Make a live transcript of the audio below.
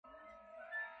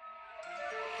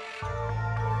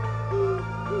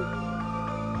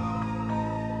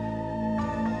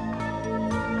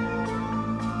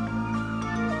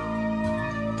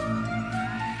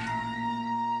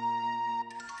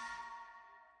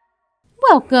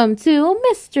Welcome to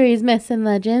Mysteries, Myths, and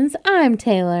Legends. I'm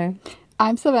Taylor.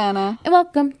 I'm Savannah. And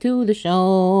welcome to the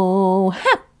show.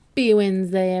 Happy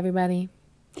Wednesday, everybody.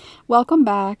 Welcome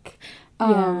back.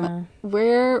 Yeah.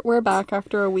 We're back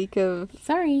after a week of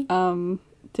Sorry.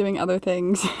 doing other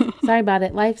things. Sorry about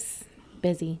it. Life's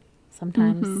busy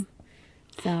sometimes.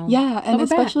 Mm-hmm. So Yeah, and we're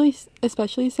back.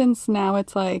 especially since now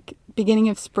it's like beginning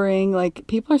of spring, like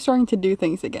people are starting to do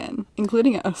things again,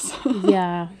 including us.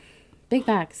 Yeah. Big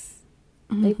facts.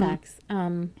 Big facts.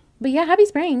 But yeah, happy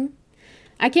spring.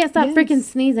 I can't stop Yes. freaking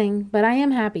sneezing, but I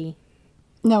am happy.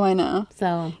 No, I know.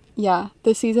 So Yeah,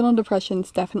 the seasonal depression's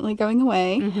definitely going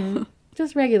away.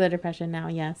 just regular depression now,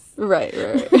 yes. Right.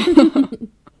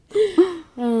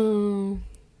 Oh,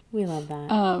 we love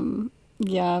that.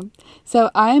 Yeah.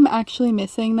 So I'm actually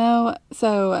missing though.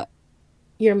 So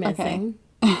You're missing.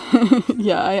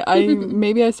 yeah, I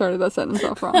maybe I started that sentence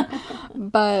off wrong.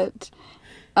 But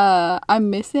I'm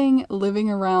missing living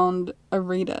around a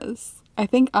Rita's. I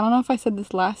don't know if I said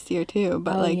this last year too,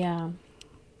 but Yeah.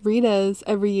 Rita's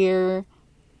every year,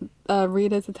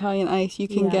 Rita's Italian Ice, you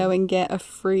can go and get a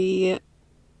free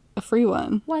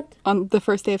one What? on the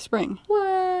first day of spring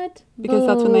What? because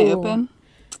that's when they Boo. open.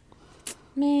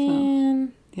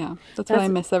 Man. Yeah, that's what I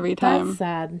miss every That's time.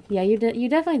 sad. Yeah, you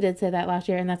definitely did say that last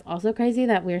year, and that's also crazy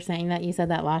that we're saying that you said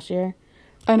that last year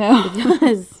I know.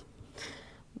 because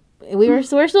we're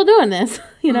still doing this.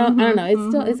 I don't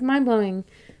know. It's mind blowing.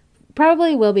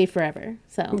 Probably will be forever.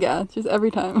 So Yeah, just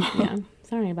every time. yeah,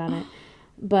 sorry about it.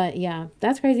 But yeah,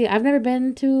 that's crazy. I've never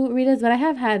been to Rita's, but I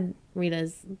have had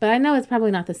Rita's. But I know it's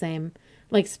probably not the same,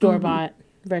 like store bought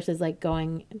versus like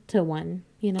going to one.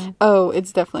 Oh,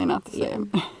 it's definitely not the Yeah.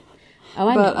 same. Oh,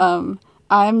 I But know.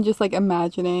 I'm just like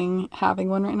imagining having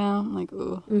one right now. I'm like,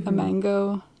 ooh, a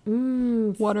mango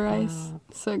water ice. Stop.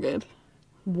 So good.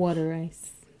 Water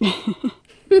ice.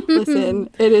 Listen,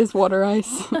 it is water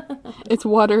ice. It's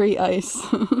watery ice.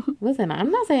 Listen,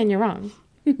 I'm not saying you're wrong.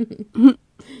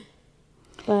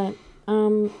 But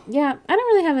yeah, I don't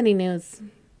really have any news.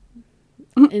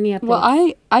 Any updates?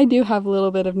 Well, I do have a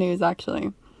little bit of news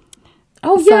actually.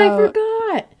 Oh yeah, I So-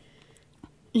 forgot.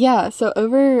 Yeah, so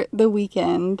over the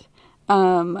weekend,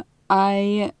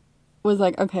 I was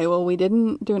like, okay, well, we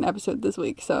didn't do an episode this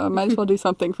week, so I might as well do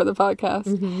something for the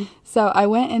podcast. So I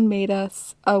went and made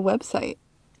us a website.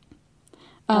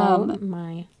 Oh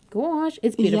my gosh,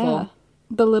 it's beautiful.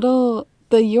 Yeah.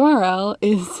 The URL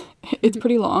is, it's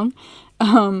pretty long.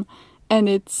 And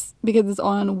it's because it's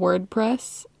on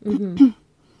WordPress.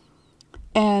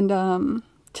 And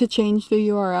to change the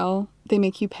URL, they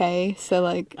make you pay. So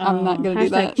like, I'm not going to do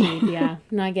that. Cheap, yeah.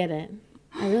 No, I get it.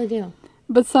 I really do.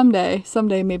 But someday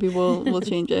maybe we'll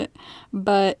change it.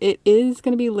 But it is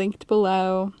going to be linked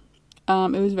below.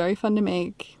 It was very fun to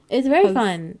make. It's very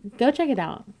fun. Go check it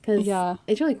out because Yeah.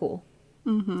 it's really cool.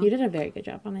 You did a very good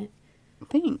job on it.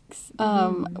 Thanks.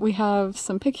 We have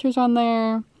some pictures on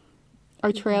there,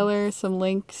 our trailer, some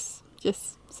links,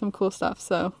 just some cool stuff.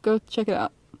 So go check it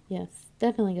out. Yes,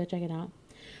 definitely go check it out.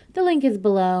 The link is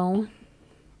below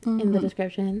in the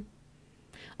description.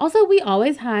 Also, we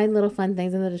always hide little fun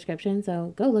things in the description,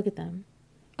 so go look at them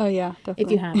Oh yeah, definitely.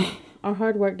 if you haven't. Our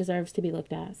hard work deserves to be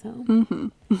looked at,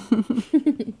 so.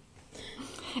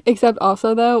 Except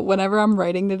also though, whenever I'm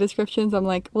writing the descriptions, I'm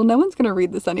like, well, no one's gonna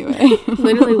read this anyway.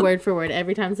 Literally word for word,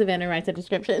 every time Savannah writes a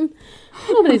description.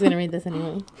 Nobody's going to read this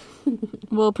anyway.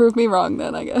 Well, prove me wrong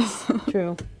then, I guess.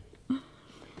 True.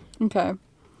 Okay.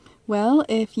 Well,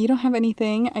 if you don't have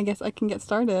anything, I guess I can get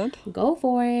started. Go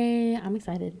for it. I'm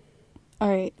excited. All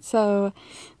right. So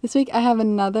this week I have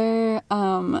another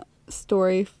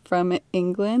story from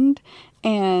England,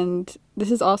 and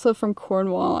this is also from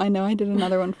Cornwall. I know I did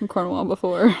another one from Cornwall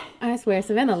before. I swear,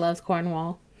 Savannah loves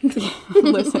Cornwall.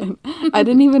 Listen, I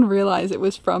didn't even realize it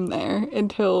was from there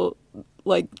until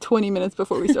like 20 minutes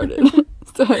before we started.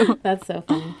 That's so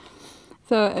funny.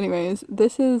 So anyways,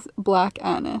 this is Black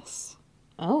Annis.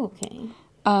 Oh, okay.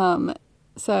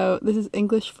 So this is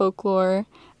English folklore,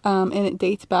 and it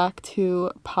dates back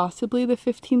to possibly the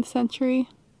 15th century.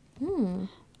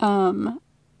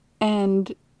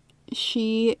 And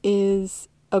she is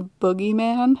a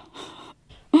boogeyman.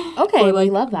 Okay, Or, like, we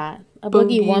love that. A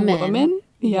boogie woman.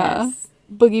 Yeah. Yes.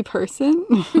 Boogie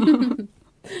person.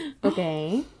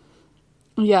 Okay.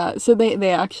 Yeah, so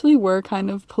they actually were kind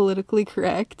of politically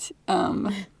correct.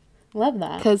 Love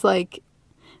that. Because, like,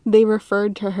 they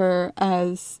referred to her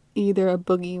as either a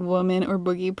boogie woman or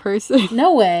boogie person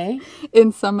No way.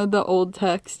 in some of the old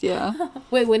text, yeah.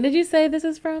 Wait, when did you say this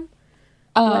is from?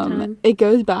 What time? It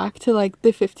goes back to, like,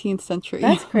 the 15th century.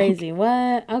 That's crazy.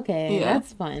 What? Okay, Yeah.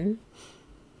 that's fun.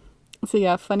 So,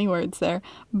 yeah, funny words there.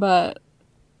 But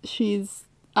she's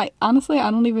I honestly,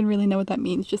 I don't even really know what that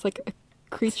means. Just like a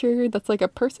creature that's like a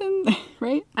person,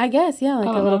 right? I guess, yeah, like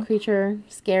I a don't little know. creature,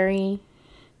 scary.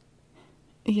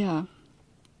 Yeah.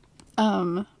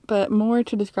 But more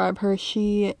to describe her,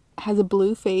 she has a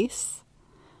blue face.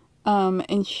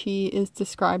 And she is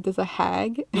described as a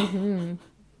hag, Mm-hmm.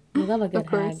 We love a of good hag.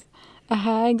 course. A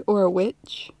hag or a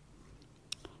witch.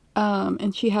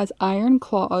 And she has iron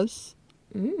claws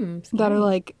that are Scary.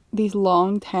 like these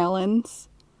long talons.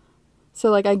 So,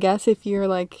 like, I guess if you're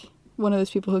like one of those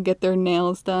people who get their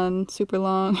nails done super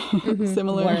long, One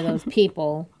similar. of those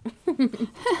people.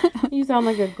 You sound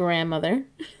like a grandmother.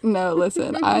 No,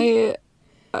 listen,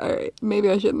 alright, maybe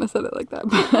I shouldn't have said it like that,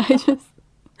 but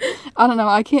I don't know,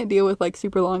 I can't deal with like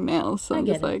super long nails, so I I'm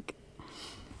get just it. like,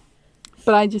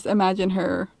 but I just imagine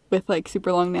her with like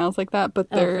super long nails like that, but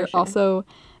Oh, for they're sure. also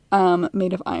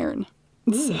made of iron.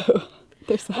 So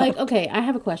there's Like, that. okay, I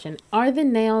have a question. Are the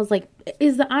nails, like,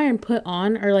 is the iron put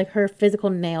on, or like her physical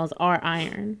nails are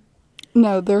iron?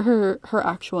 No, they're her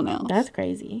actual nails. That's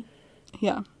crazy.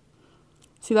 Yeah.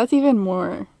 See, that's even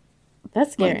more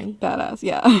That's like scary. badass.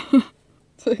 Yeah.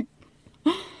 It's like,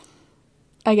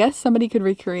 I guess somebody could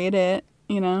recreate it,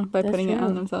 by That's putting it on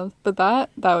true. themselves. But that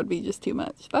would be just too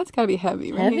much. That's gotta be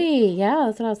heavy, right? Heavy. Yeah,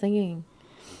 that's what I was thinking.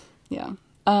 Yeah.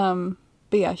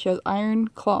 But yeah, she has iron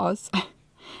claws,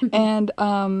 and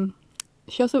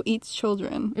she also eats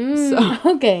children. So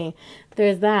Okay,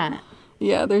 there's that.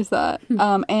 yeah, there's that.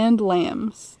 And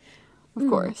lambs, of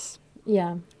course,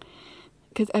 Yeah,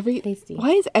 because tasty. why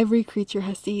is every creature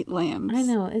has to eat lambs? I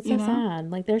know, it's so sad.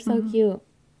 Like, they're so Mm-hmm. cute.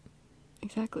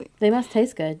 Exactly. They must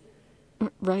taste good.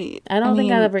 Right. I don't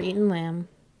think I've ever eaten lamb.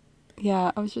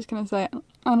 Yeah, I was just gonna say,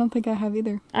 I don't think I have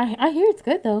either. I hear it's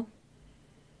good, though.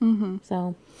 Mm-hmm.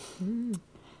 So,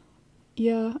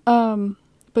 Yeah.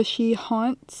 But she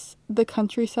haunts the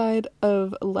countryside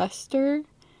of Leicester,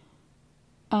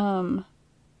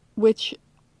 which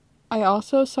I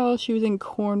also saw she was in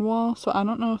Cornwall, so I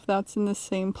don't know if that's in the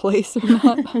same place or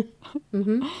not.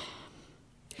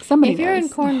 Somebody if you're in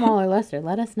knows. Cornwall or Leicester,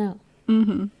 let us know.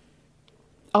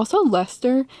 Also,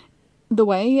 Leicester, the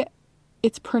way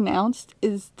it's pronounced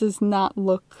does not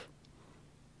look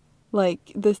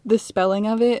like the spelling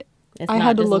of it. It's I not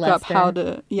had to just look up Leicester. how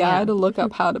to I had to look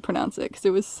up how to pronounce it because it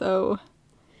was so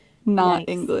not Yikes.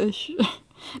 English.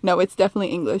 No, it's definitely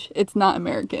English. It's not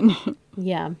American.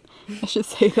 Yeah. I should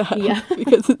say that. Yeah.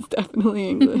 Because it's definitely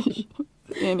English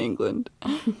in England.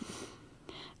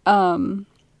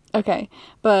 Okay,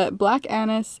 but Black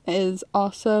Annis is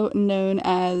also known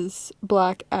as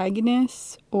Black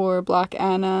Agnes or Black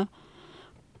Anna,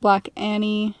 Black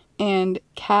Annie, and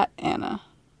Cat Anna.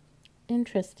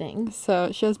 Interesting.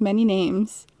 So she has many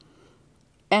names.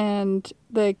 And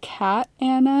the Cat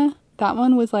Anna, that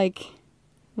one was like,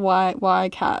 why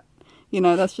cat?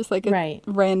 That's just like a Right.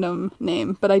 random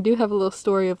name. But I do have a little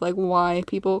story of like why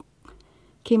people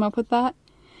came up with that.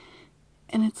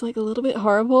 And it's like a little bit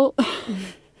horrible.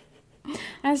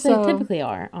 As So- they typically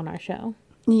are on our show.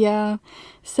 Yeah.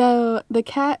 So the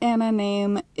Cat Anna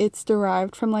name, it's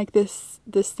derived from like this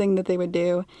thing that they would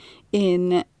do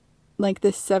in like the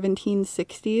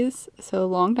 1760s, so a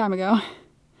long time ago.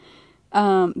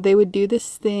 They would do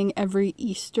this thing every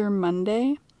Easter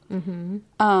Monday,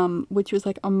 which was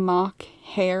like a mock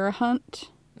hare hunt.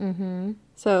 Mm-hmm.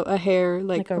 So a hare,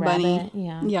 like Like a bunny. rabbit,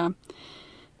 yeah. Yeah.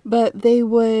 But they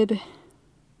would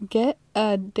get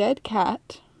a dead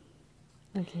cat,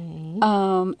 Okay.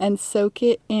 and soak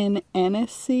it in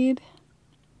anise seed,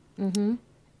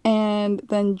 and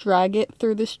then drag it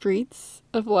through the streets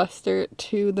of Leicester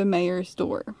to the mayor's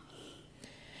door.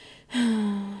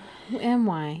 And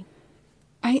why?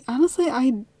 I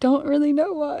don't really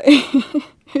know why.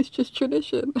 It's just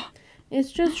tradition.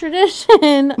 It's just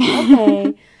tradition.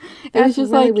 Okay. That's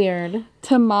just really like- weird.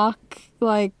 To mock,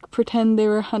 like, pretend they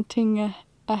were hunting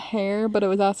a hare, but it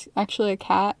was actually a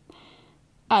cat.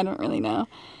 I don't really know.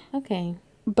 Okay.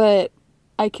 But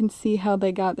I can see how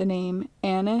they got the name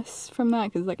anise from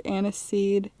that, because, like, anise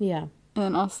seed. Yeah. And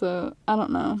then also, I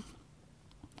don't know.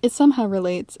 It somehow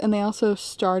relates. And they also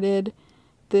started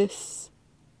this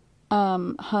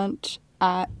hunt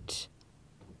at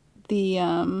the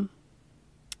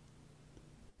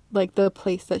like the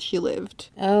place that she lived,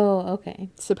 Oh, okay.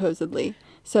 supposedly.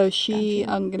 So she,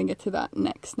 Gotcha. I'm gonna get to that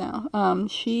next now.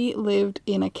 She lived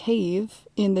in a cave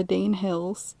in the Dane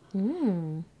Hills.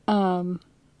 Mm.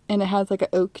 And it has like an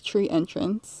oak tree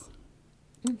entrance.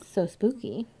 It's so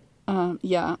spooky.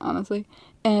 Yeah, honestly.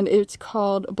 And it's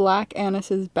called Black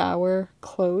Annis's Bower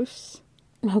Close,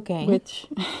 Okay. which,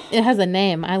 It has a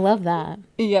name. I love that.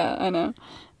 yeah, I know.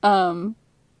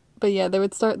 But yeah, they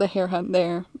would start the hare hunt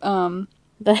there.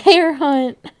 The hare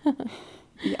hunt.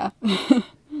 Yeah.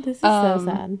 This is so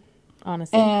sad,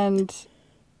 honestly. And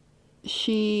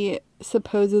she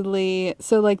supposedly,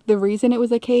 so like the reason it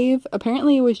was a cave,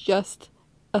 apparently it was just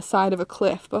a side of a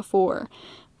cliff before,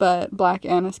 but Black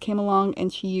Annis came along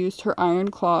and she used her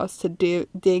iron claws to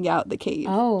dig out the cave.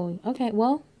 Oh, okay.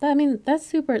 Well, I mean, that's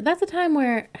super. That's a time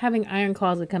where having iron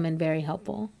claws would come in very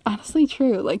helpful. Honestly,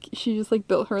 true. Like she just like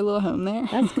built her little home there.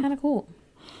 That's kind of cool.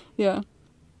 Yeah.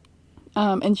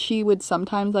 And she would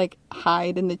sometimes like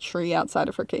hide in the tree outside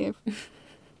of her cave.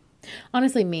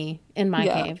 Honestly, me in my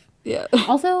cave. Yeah.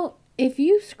 Also, if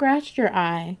you scratched your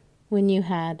eye when you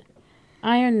had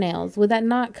iron nails, would that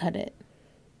not cut it?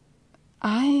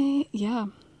 Yeah.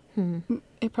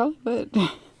 It probably would.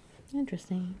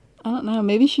 Interesting. I don't know.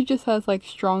 Maybe she just has like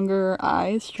stronger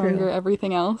eyes, stronger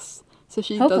everything else, so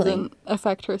she doesn't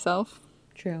affect herself.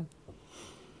 True.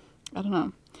 I don't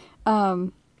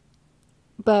know.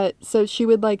 But so she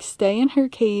would like stay in her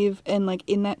cave and like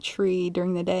in that tree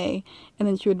during the day, and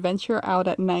then she would venture out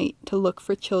at night to look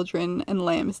for children and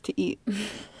lambs to eat.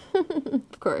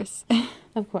 Of course.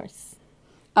 Of course.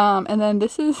 And then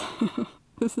this is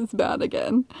this is bad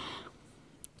again.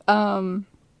 So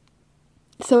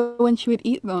when she would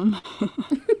eat them,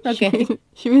 Okay.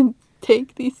 she would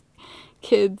take these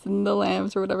kids and the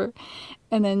lambs or whatever,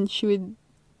 and then she would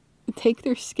take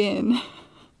their skin.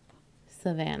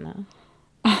 Savannah.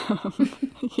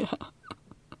 Yeah.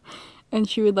 And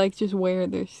she would like just wear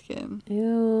their skin.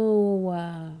 Ew.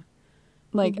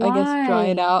 Like, Why? I guess dry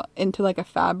it out into like a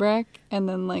fabric and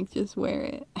then like just wear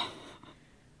it.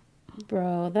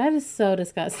 Bro, that is so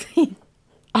disgusting.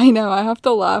 I know, I have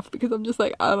to laugh because I'm just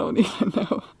like, I don't even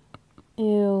know.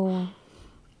 Ew.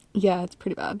 Yeah, it's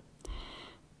pretty bad.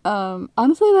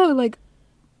 Honestly, that would like,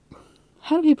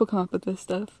 how do people come up with this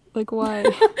stuff? Like, why?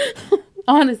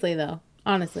 Honestly, though.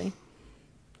 Honestly.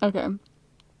 Okay.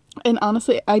 And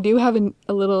honestly, I do have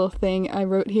a little thing I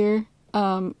wrote here.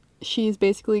 She's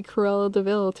basically Cruella de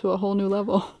Vil to a whole new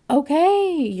level.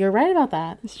 Okay, you're right about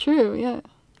that. It's true, yeah.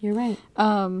 You're right.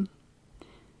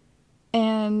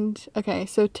 And, okay,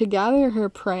 so to gather her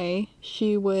prey,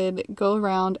 she would go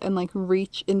around and, like,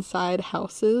 reach inside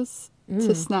houses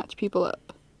to snatch people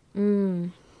up.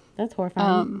 That's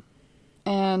horrifying.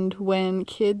 And when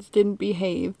kids didn't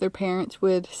behave, their parents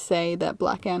would say that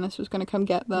Black Annis was going to come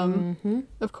get them,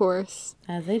 of course.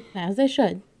 As they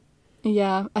should.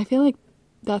 Yeah, I feel like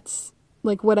that's,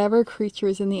 like, whatever creature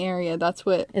is in the area, that's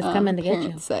what It's coming to get you.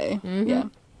 parents say. Yeah.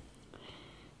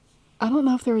 I don't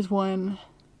know if there was one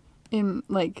in,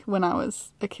 like, when I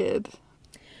was a kid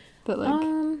that,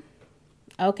 like...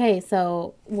 Okay,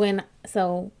 so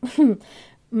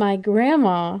my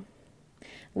grandma...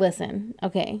 Listen,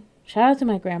 okay, shout out to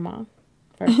my grandma,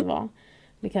 first of all,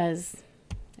 because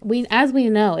as we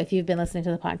know, if you've been listening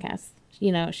to the podcast,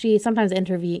 you know, she sometimes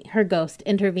her ghost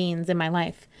intervenes in my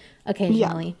life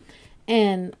occasionally. Yeah.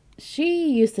 And she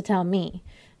used to tell me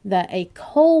that a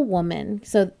coal woman,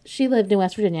 so she lived in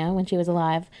West Virginia when she was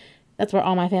alive. That's where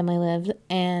all my family lived.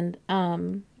 And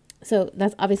so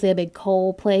that's obviously a big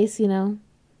coal place, you know,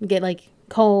 you get like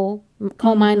coal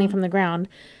mining from the ground.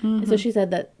 And so she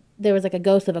said that there was like a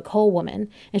ghost of a coal woman.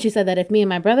 And she said that if me and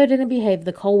my brother didn't behave,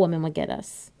 the coal woman would get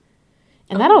us.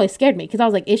 And that always scared me because I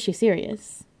was like, is she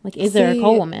serious? Like, is there a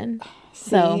coal woman?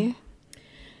 So,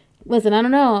 listen, I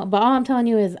don't know. But all I'm telling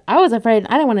you is I was afraid.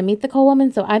 I didn't want to meet the coal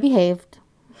woman, so I behaved.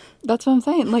 That's what I'm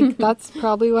saying. Like, that's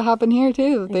probably what happened here,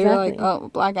 too. They were like, oh,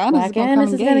 Black Annis is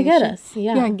going to get us.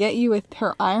 Yeah. She's going to get you with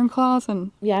her iron claws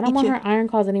and yeah, I don't want her iron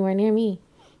claws anywhere near me.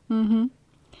 And...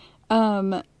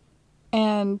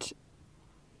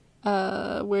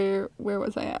 where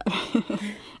was I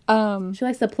at? She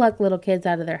likes to pluck little kids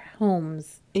out of their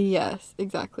homes. Yes,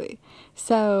 exactly.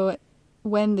 So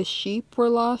when the sheep were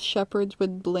lost, shepherds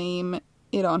would blame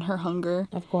it on her hunger.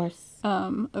 Of course.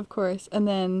 Of course. And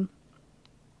then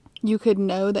you could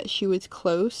know that she was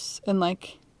close and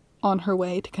like on her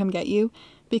way to come get you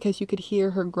because you could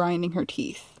hear her grinding her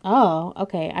teeth. Oh,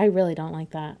 okay. I really don't like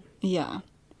that. Yeah.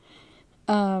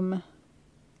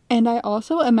 And I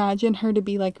also imagine her to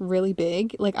be, like, really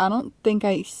big. Like, I don't think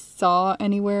I saw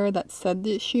anywhere that said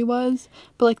that she was.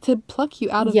 But, like, to pluck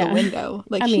you out of the window.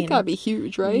 Like, she gotta be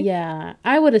huge, right? Yeah.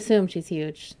 I would assume she's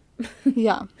huge.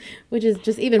 Yeah. Which is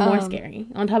just even more scary.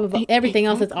 On top of everything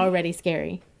else that's already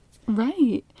scary.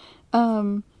 Right.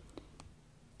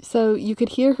 So you could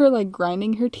hear her, like,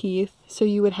 grinding her teeth. So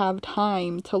you would have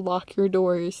time to lock your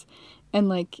doors and,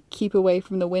 like, keep away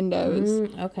from the windows.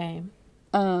 Okay.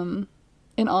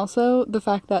 And also the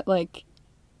fact that, like,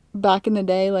 back in the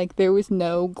day, like, there was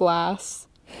no glass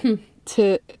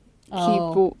to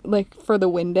keep, like, for the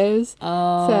windows.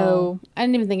 Oh. So I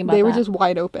didn't even think about that. They were just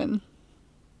wide open.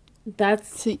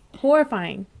 That's So,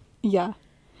 horrifying. yeah.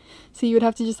 So you would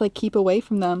have to just like keep away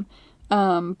from them.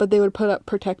 But they would put up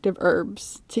protective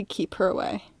herbs to keep her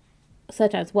away.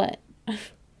 Such as what?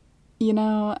 You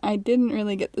know, I didn't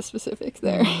really get the specifics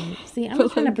there. See, I'm But,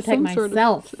 just trying to like, protect some sort of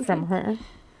myself specific. from her.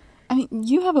 I mean,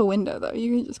 you have a window though.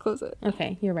 You can just close it.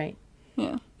 Okay, you're right.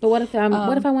 Yeah. But what if I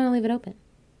want to leave it open?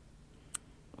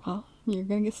 Well, you're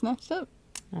gonna get snatched up.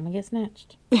 I'm gonna get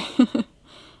snatched.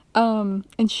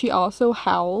 And she also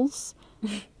howls.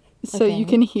 So Okay. you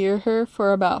can hear her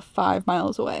for about 5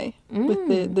 miles away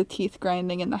with the teeth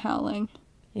grinding and the howling.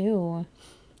 Ew.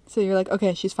 So you're like,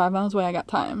 okay, she's 5 miles away. I got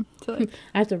time to like,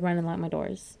 I have to run and lock my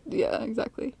doors. yeah,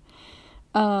 exactly.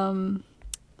 And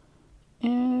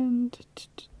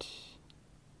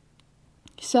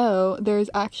so there's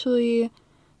actually,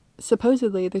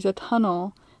 supposedly, there's a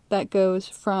tunnel that goes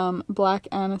from Black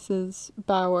Annis's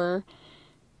bower,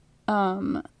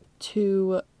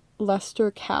 to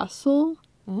Leicester Castle.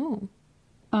 Oh.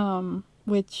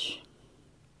 Which,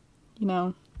 you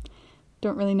know,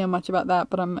 don't really know much about that,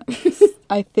 but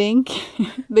I think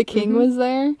the king was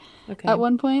there Okay. at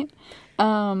one point.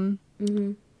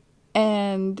 Mm-hmm.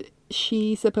 And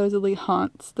she supposedly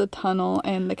haunts the tunnel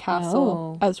and the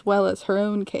castle Oh. as well as her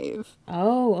own cave.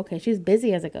 Oh, okay. She's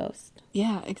busy as a ghost.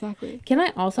 Yeah, exactly. Can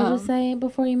I also just say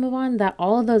before you move on that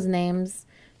all of those names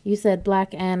you said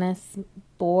Black Annis,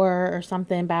 Boar or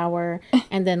something, Bower,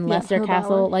 and then Leicester her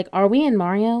Castle. Bower. Like, are we in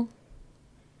Mario?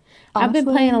 I've been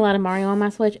Honestly, playing a lot of Mario on my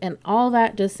Switch, and all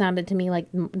that just sounded to me like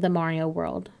the Mario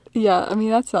world. Yeah, I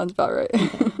mean, that sounds about right.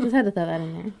 Just had to throw that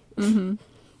in there.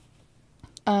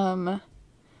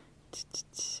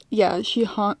 Yeah,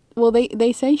 well,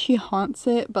 they say she haunts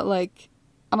it, but like,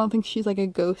 I don't think she's like a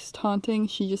ghost haunting.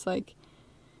 She just like,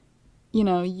 you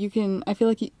know,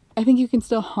 I think you can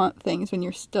still haunt things when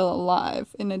you're still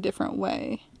alive in a different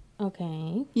way.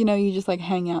 Okay. You know, you just like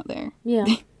hang out there. Yeah.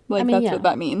 Like, I mean, that's yeah. what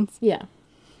that means. Yeah.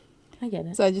 I get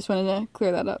it. So I just wanted to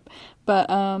clear that up. But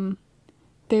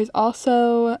there's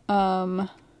also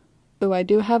I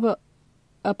do have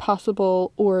a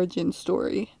possible origin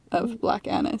story of Black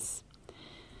Annis.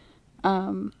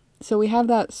 So we have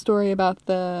that story about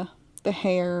the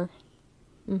hair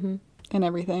Mm-hmm. and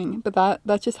everything, but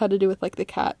that just had to do with like the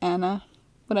cat Anna,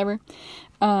 whatever.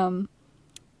 And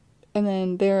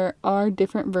then there are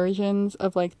different versions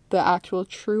of like the actual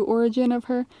true origin of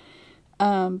her.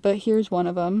 But here's one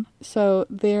of them. So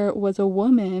there was a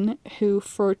woman who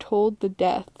foretold the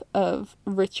death of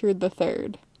Richard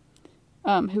III,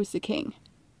 who's the king.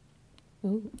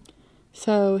 Ooh.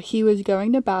 So he was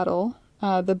going to battle,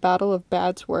 the Battle of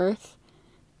Badsworth,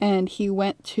 and he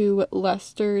went to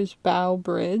Leicester's Bow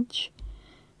Bridge,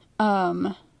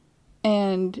 and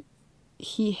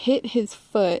he hit his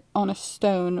foot on a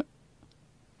stone,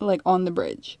 like on the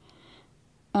bridge.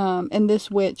 And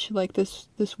this witch, like this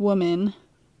woman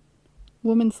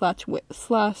slash witch,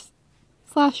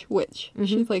 Mm-hmm.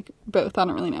 she's like both, I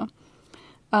don't really know.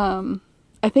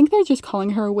 I think they're just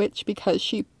calling her a witch because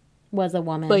she, Was a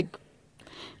woman. like,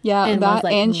 yeah, And that, was,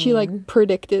 like, and she mean. like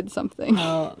predicted something.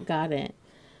 Oh, got it.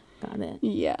 Got it.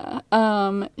 Yeah.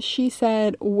 She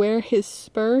said where his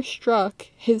spur struck,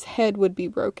 his head would be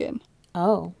broken.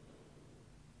 Oh.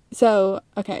 So,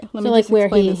 okay, let me So, like, just where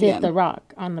explain he this hit again. the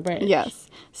rock on the bridge. Yes.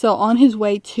 So on his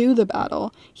way to the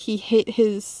battle, he hit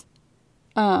his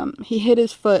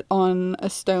foot on a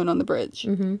stone on the bridge.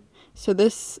 Mm-hmm. So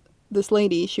this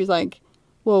lady, she was like,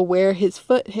 well, where his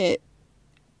foot hit,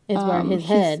 Is where his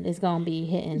head is going to be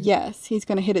hitting. yes, he's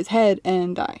going to hit his head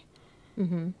and die.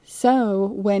 Mm-hmm. So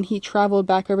when he traveled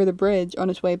back over the bridge on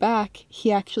his way back,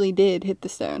 he actually did hit the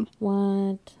stone.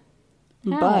 What?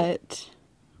 How?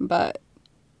 But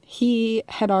he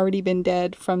had already been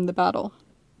dead from the battle.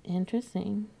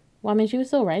 Interesting. Well, I mean, she was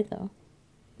still right, though.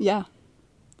 Yeah.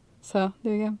 So,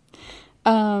 there you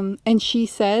go. And she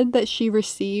said that she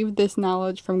received this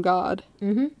knowledge from God.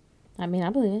 Mm-hmm. I mean, I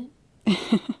believe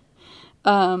it.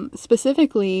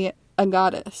 Specifically, a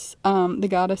goddess. The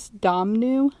goddess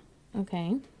Damnu.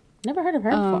 Okay. Never heard of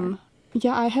her before.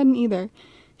 Yeah, I hadn't either.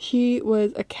 She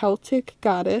was a Celtic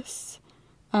goddess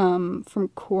from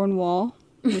Cornwall,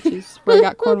 which is where I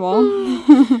got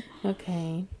Cornwall.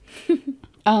 Okay.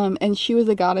 And she was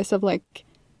a goddess of, like,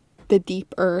 the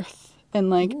deep earth and,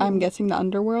 like, I'm guessing the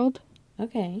underworld.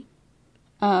 Okay.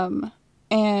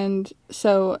 And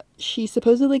so she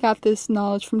supposedly got this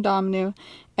knowledge from Damnu,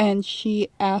 and she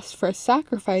asked for a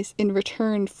sacrifice in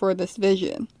return for this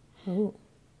vision. Ooh.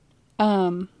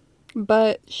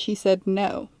 But she said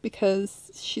no,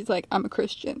 because she's like, I'm a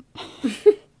Christian.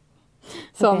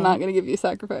 So Okay. I'm not going to give you a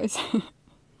sacrifice.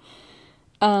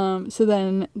 So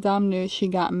then Damnu, she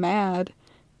got mad,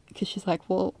 because she's like,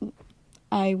 well,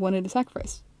 I wanted to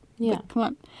sacrifice. Yeah. Like, come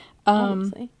on.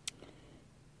 Obviously.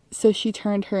 So she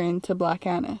turned her into Black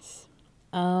Annis.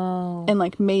 Oh. And,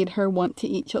 like, made her want to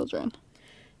eat children.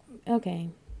 Okay.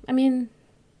 I mean,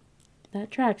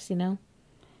 that tracks, you know?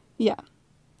 Yeah.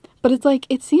 But it's like,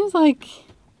 it seems like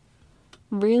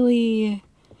really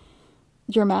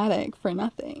dramatic for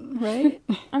nothing, right?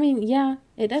 I mean, yeah,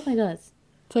 it definitely does.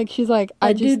 It's like, she's like, But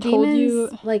I just told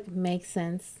you. like, make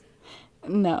sense?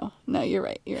 No, you're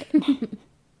right. You're right.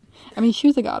 I mean, she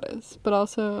was a goddess, but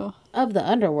also. Of the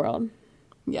underworld.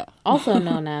 Yeah. Also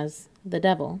known as the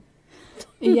devil.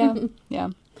 Yeah. Yeah.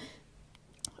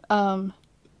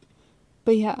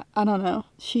 But yeah, I don't know.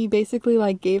 She basically,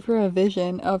 like, gave her a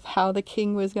vision of how the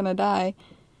king was gonna die.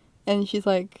 And she's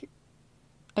like,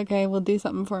 okay, well, do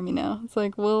something for me now. It's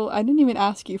like, well, I didn't even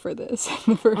ask you for this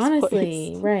in the first place.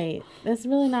 Honestly, right. That's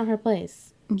really not her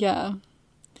place. Yeah.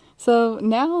 So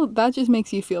now that just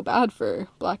makes you feel bad for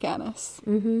Black Annis.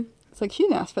 Mm-hmm. It's like, she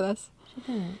didn't ask for this. She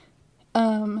didn't.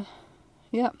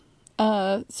 Yeah.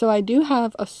 So I do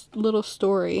have a little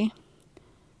story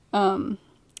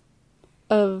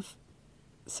of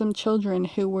some children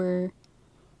who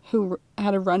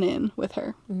had a run-in with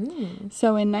her. Mm.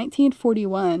 So in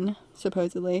 1941,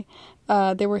 supposedly,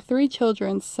 there were 3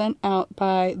 children sent out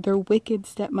by their wicked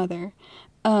stepmother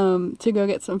to go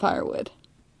get some firewood.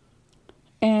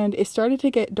 And it started to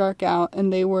get dark out,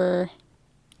 and they were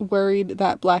worried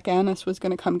that Black Annis was going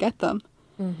to come get them.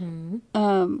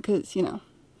 Mm-hmm. Because, you know,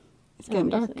 it's getting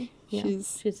dark. Yeah.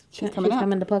 She's coming out.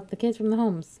 Coming to pluck the kids from the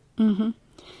homes. Mm-hmm.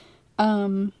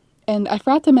 And I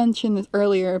forgot to mention this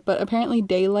earlier, but apparently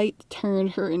daylight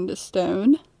turned her into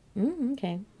stone.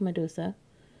 Okay. Medusa.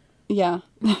 Yeah.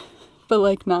 But,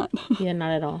 like, not. Yeah,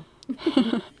 not at all.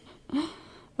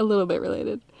 A little bit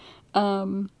related.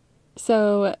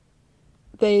 So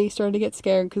they started to get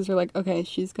scared because they're like, okay,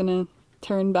 she's gonna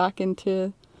turn back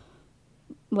into,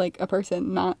 like, a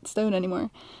person, not stone anymore.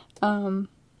 And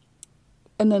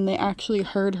then they actually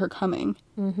heard her coming.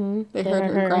 Mm-hmm. They heard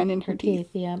her grinding her teeth.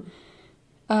 Yeah.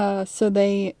 So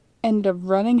they ended up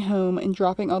running home and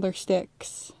dropping all their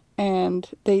sticks. And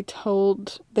they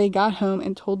got home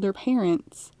and told their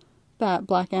parents that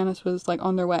Black Annis was, like,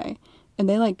 on their way. And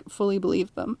they, like, fully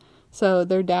believed them. So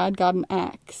their dad got an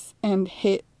axe and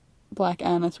hit Black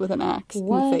Annis with an axe in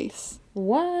the face.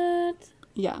 What?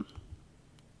 Yeah.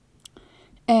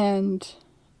 And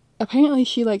apparently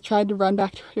she, like, tried to run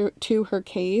back to her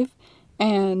cave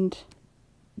and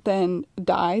then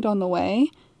died on the way.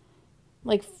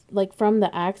 Like from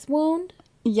the axe wound?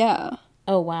 Yeah.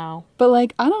 Oh, wow. But,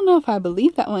 like, I don't know if I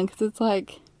believe that one, because it's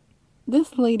like,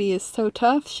 this lady is so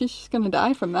tough, she's just gonna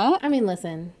die from that. I mean,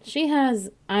 listen, she has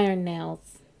iron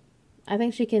nails. I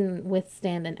think she can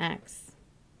withstand an axe.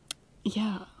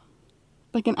 Yeah.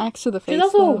 Like an axe to the face. She's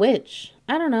also a witch.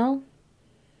 I don't know.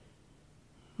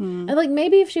 Like,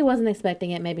 maybe if she wasn't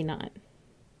expecting it, maybe not.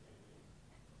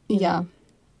 Yeah.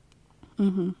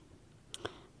 Mm-hmm.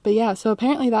 But yeah, so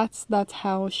apparently that's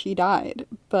how she died.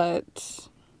 But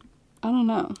I don't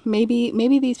know.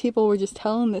 Maybe these people were just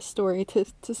telling this story to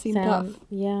seem tough.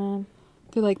 Yeah.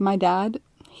 They're like, my dad,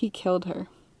 he killed her.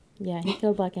 Yeah, he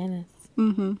killed Black Annis.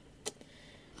 Mm-hmm.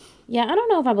 Yeah, I don't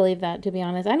know if I believe that, to be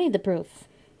honest. I need the proof.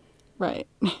 Right.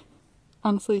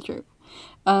 Honestly true.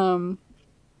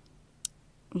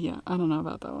 Yeah, I don't know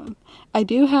about that one. I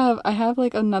have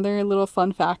like another little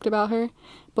fun fact about her.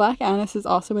 Black Annis is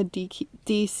also a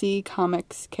DC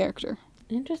Comics character.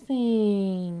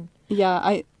 Interesting.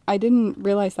 Yeah, I didn't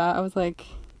realize that. I was like,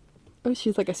 oh,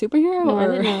 she's like a superhero? No, I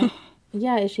didn't know.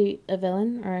 Yeah, is she a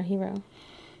villain or a hero?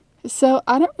 So,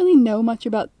 I don't really know much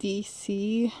about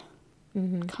DC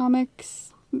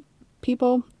Comics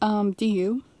people. Do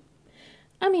you?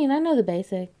 I mean, I know the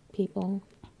basic people.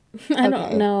 I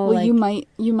don't know. Well,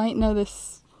 you might know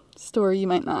this story, you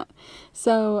might not.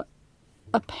 So,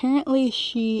 apparently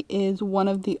she is one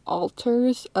of the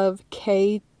alters of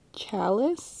Kay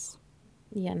Chalice.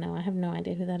 Yeah, no, I have no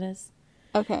idea who that is.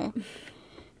 Okay.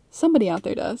 Somebody out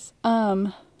there does.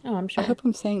 Oh, I'm sure. I hope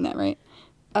I'm saying that right.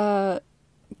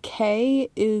 Kay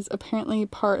is apparently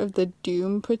part of the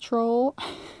Doom Patrol.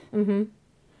 Mm-hmm.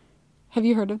 Have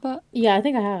you heard of that? Yeah, I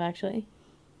think I have, actually.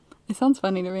 It sounds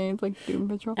funny to me. It's like Doom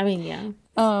Patrol. I mean, yeah.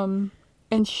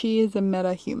 And she is a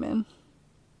meta-human.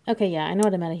 Okay, yeah, I know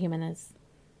what a metahuman is.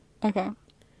 Okay.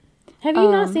 Have you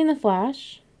not seen The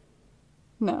Flash?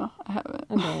 No, I haven't.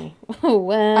 Okay.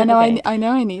 Well, I know. okay. I know.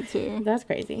 I need to. That's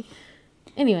crazy.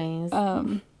 Anyways.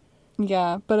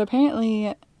 Yeah, but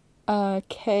apparently,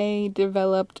 Kay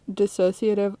developed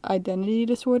dissociative identity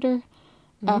disorder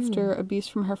after abuse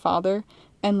from her father,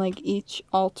 and like each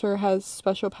alter has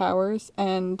special powers,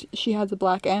 and she has a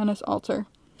Black Annis alter.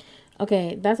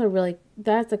 Okay, that's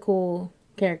a cool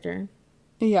character.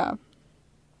 Yeah.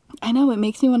 I know, it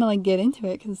makes me want to like get into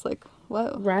it because it's like,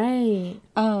 whoa. Right.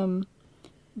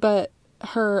 But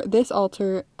this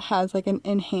altar has like an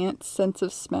enhanced sense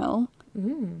of smell.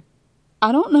 Mm.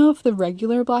 I don't know if the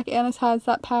regular Black Annis has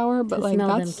that power, but To like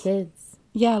smell that's them kids.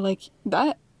 yeah, like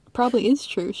that probably is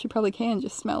true. She probably can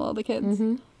just smell all the kids.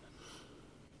 Mm-hmm.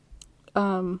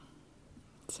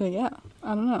 So yeah,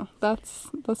 I don't know. That's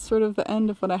sort of the end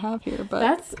of what I have here. But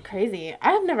That's crazy.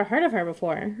 I have never heard of her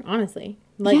before, honestly.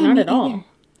 Like, yeah, not me at all. either.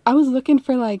 I was looking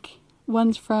for like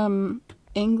ones from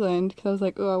England because I was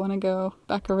like, oh, I want to go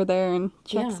back over there and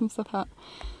check Yeah. some stuff out.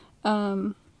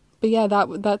 But yeah,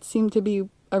 that seemed to be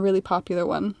a really popular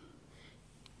one.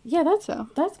 Yeah, that's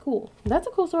cool. That's a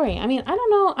cool story. I mean, I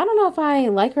don't know if I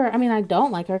like her. I mean, I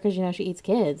don't like her because, you know, she eats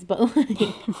kids. But,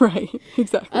 like, Right,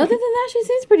 exactly. other than that, she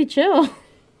seems pretty chill.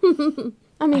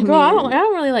 I mean, girl, I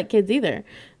don't really like kids either.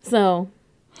 So,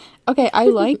 okay, I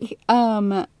like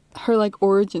her like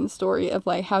origin story of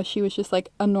like how she was just like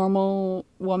a normal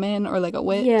woman or like a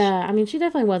witch. yeah, I mean, she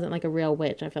definitely wasn't like a real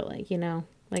witch, I feel like, you know?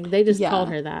 Like, they just Yeah. called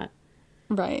her that.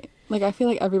 Right. Like I feel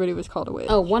like everybody was called a witch.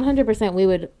 Oh, 100% we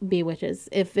would be witches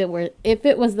if it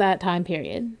was that time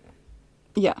period.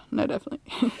 Yeah, no, definitely.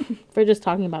 For just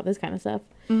talking about this kind of stuff.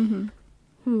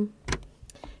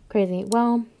 Crazy.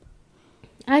 Well,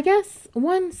 I guess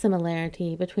one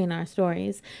similarity between our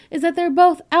stories is that they're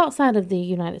both outside of the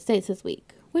United States this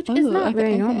week, which is Ooh, not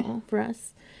very okay. normal for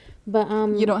us. But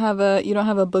You don't have a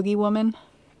boogie woman?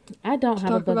 I don't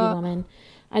have a talk boogie about? woman.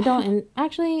 I don't, and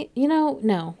actually, you know,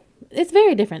 no, it's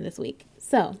very different this week.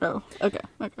 So, Oh, okay.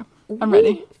 I'm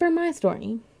ready. for my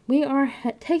story, we are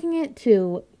taking it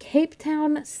to Cape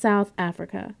Town, South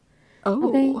Africa. Oh.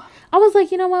 Okay. I was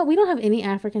like, you know what? We don't have any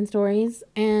African stories.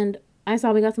 And I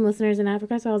saw we got some listeners in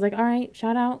Africa. So I was like, all right,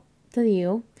 shout out to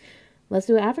you. Let's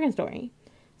do an African story.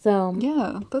 So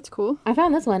Yeah, that's cool. I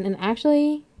found this one. And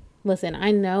actually, listen, I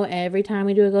know every time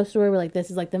we do a ghost story, we're like, this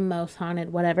is like the most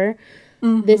haunted, whatever.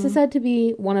 This is said to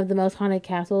be one of the most haunted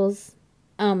castles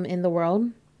in the world.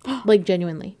 Like,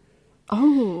 genuinely.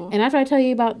 Oh. And after I tell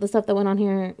you about the stuff that went on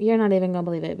here, you're not even going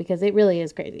to believe it because it really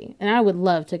is crazy. And I would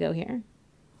love to go here.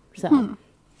 So,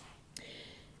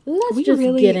 let's We just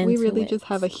really get into we really it. just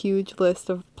have a huge list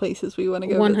of places we want to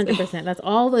go 100%. visit. That's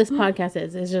all this podcast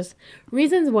is. Is just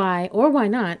reasons why or why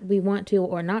not we want to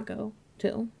or not go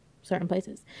to certain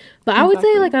places. But I would say,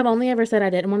 Exactly. like, I've only ever said I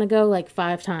didn't want to go, like,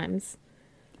 5 times.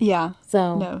 Yeah.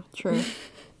 So, No, true.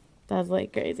 that's,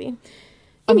 like, crazy.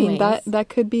 I mean, Anyways, that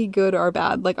could be good or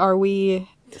bad. Like, are we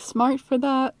smart for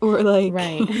that? Or, like...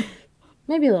 right.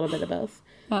 Maybe a little bit of both.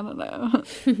 I don't know.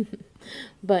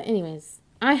 But anyways,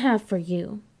 I have for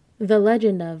you the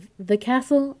legend of the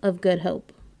Castle of Good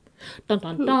Hope. Dun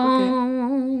dun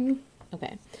dun.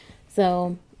 Okay.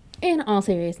 So, in all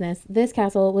seriousness, this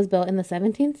castle was built in the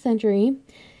 17th century.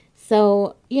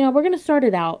 So, you know, we're going to start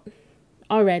it out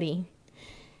already.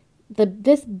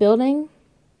 This building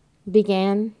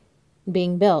began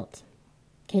being built.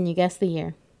 Can you guess the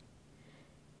year?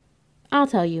 I'll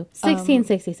tell you.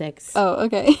 1666. Oh,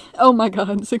 okay. Oh my god,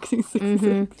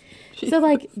 1666. So,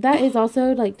 like, that is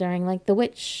also, like, during, like, the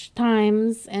witch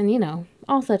times and, you know,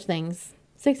 all such things.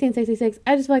 1666,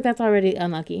 I just feel like that's already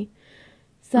unlucky.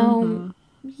 So,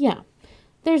 yeah,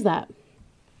 there's that.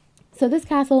 So, this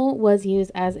castle was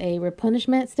used as a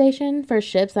replenishment station for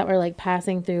ships that were, like,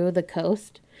 passing through the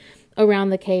coast around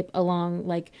the Cape along,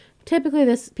 like, typically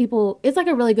it's like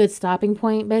a really good stopping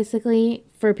point, basically,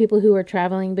 for people who are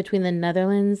traveling between the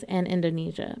Netherlands and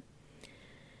Indonesia.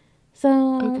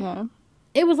 So, Okay.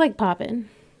 it was like poppin',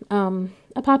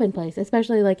 a poppin' place,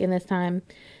 especially like in this time.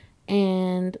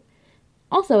 And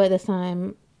also at this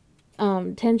time,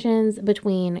 tensions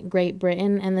between Great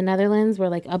Britain and the Netherlands were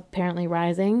like apparently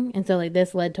rising. And so like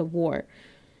this led to war.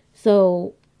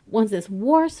 So once this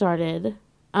war started,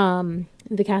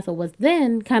 the castle was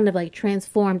then kind of like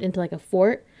transformed into like a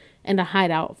fort and a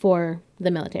hideout for the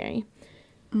military.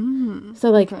 So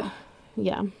like,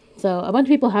 yeah. So a bunch of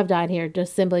people have died here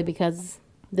just simply because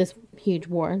this huge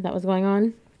war that was going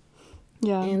on.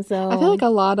 Yeah. And so I feel like a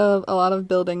lot of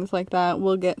buildings like that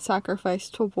will get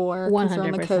sacrificed to war because they're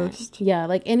on the 100%. coast. Yeah,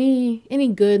 like any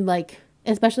good, like,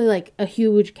 especially like a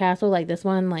huge castle like this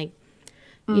one, like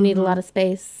you need a lot of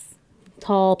space,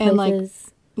 tall And, like,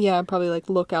 places. Yeah, probably like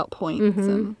lookout points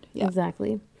and yeah.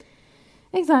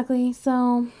 Exactly.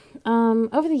 So,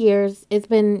 over the years, it's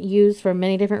been used for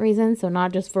many different reasons. So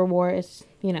not just for war. It's,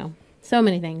 you know, so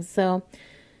many things. So,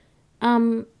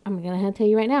 I'm gonna tell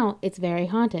you right now, it's very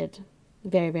haunted,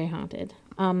 very, very haunted.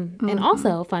 And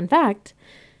also, fun fact,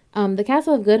 the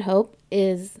Castle of Good Hope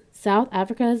is South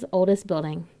Africa's oldest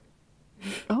building.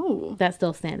 Oh. That's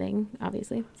still standing,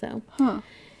 obviously. So, Huh.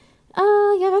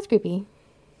 yeah, that's creepy.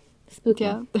 Spooky.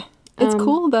 Yeah. It's Um,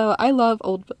 cool though. I love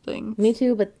old buildings. Me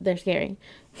too, but they're scary.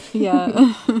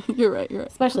 Yeah. You're right.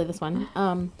 Especially this one.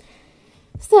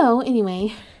 So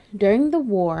anyway, during the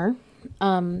war,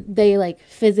 they like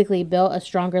physically built a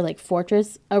stronger like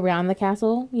fortress around the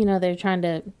castle. You know, they're trying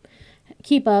to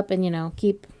keep up and, you know,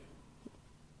 keep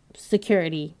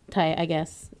security tight, I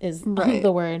guess is Right.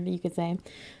 the word you could say.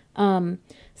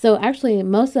 So actually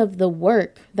most of the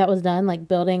work that was done, like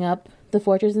building up the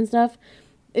fortress and stuff,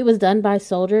 it was done by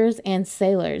soldiers and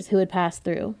sailors who had passed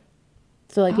through.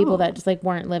 So like people Oh. that just like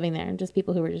weren't living there, just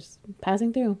people who were just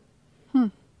passing through. Hmm.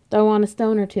 Throw on a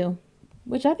stone or two,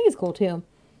 which I think is cool too.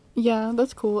 Yeah,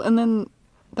 that's cool. And then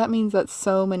that means that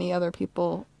so many other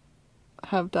people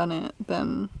have done it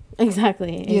than,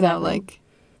 Exactly. you know, like,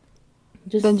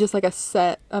 just than just like a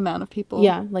set amount of people.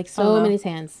 yeah, like so many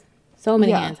hands, so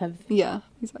many hands have Yeah,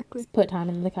 exactly. put time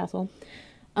into the castle.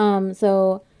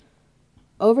 So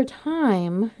over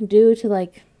time, due to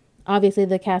like obviously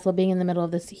the castle being in the middle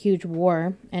of this huge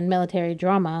war and military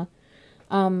drama,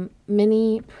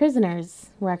 many prisoners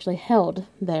were actually held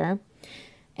there.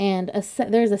 And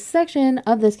there's a section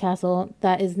of this castle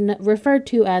that is referred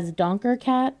to as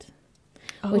Donkercat,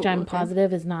 which I'm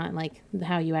positive is not like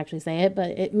how you actually say it,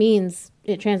 but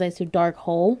it translates to dark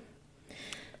hole.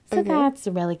 So that's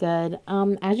really good.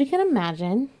 As you can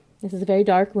imagine, this is a very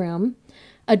dark room,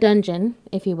 a dungeon,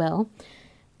 if you will.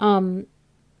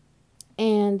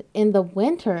 And in the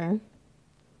winter,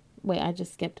 wait, I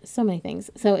just skipped so many things.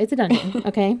 So it's a dungeon,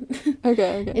 okay?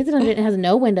 Okay. It's a dungeon. It has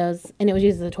no windows, and it was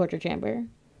used as a torture chamber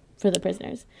for the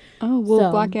prisoners. Oh, well,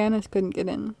 So- Black Annis couldn't get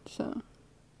in, so.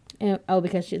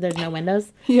 Because there's no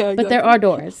windows. Yeah, exactly. But there are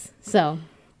doors, so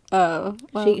Oh,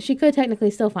 well, she could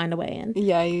technically still find a way in.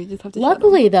 yeah, you just have to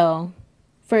Luckily, though,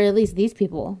 for at least these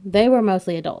people, they were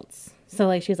mostly adults. So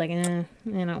like she's like, I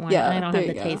don't want. Yeah, I don't there have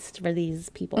the you go. taste for these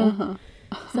people.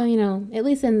 So you know, at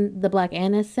least in the Black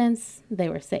Annis sense, they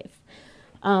were safe.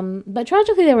 But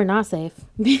tragically, they were not safe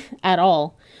at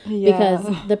all Yeah.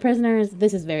 because the prisoners.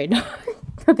 This is very dark.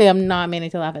 Okay, I'm not meaning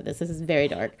to laugh at this. This is very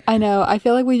dark. I know. I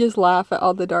feel like we just laugh at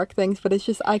all the dark things, but it's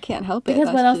just, I can't help it. Because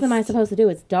what That's else am I just- supposed to do?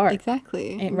 It's dark.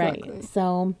 Exactly. Right. Exactly.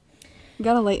 So You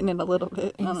gotta lighten it a little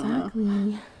bit. I don't know.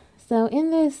 exactly. So in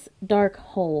this dark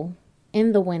hole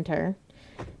in the winter,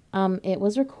 it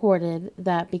was recorded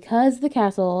that because the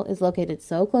castle is located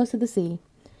so close to the sea,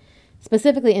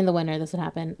 specifically in the winter, this would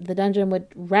happen. The dungeon would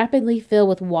rapidly fill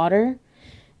with water,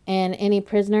 and any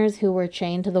prisoners who were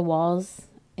chained to the walls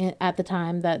at the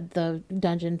time that the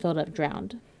dungeon filled up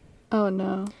drowned. Oh,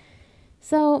 no.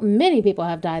 So many people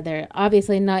have died there.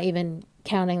 Obviously, not even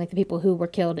counting like the people who were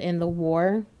killed in the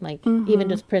war, like even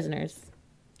just prisoners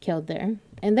killed there.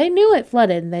 And they knew it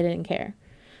flooded and they didn't care.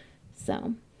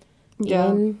 So,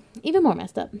 Yeah. even more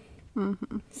messed up.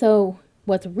 So,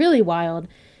 what's really wild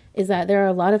is that there are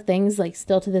a lot of things like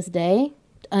still to this day,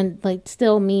 like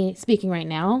still me speaking right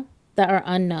now, that are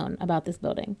unknown about this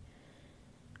building.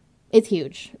 It's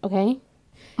huge, okay?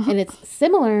 And it's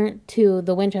similar to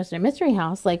the Winchester Mystery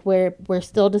House, like where we're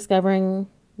still discovering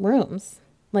rooms,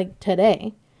 like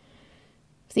today.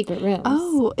 Secret rooms.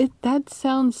 Oh, that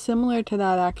sounds similar to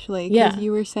that, actually. Yeah. Because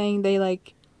you were saying they,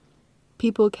 like,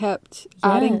 people kept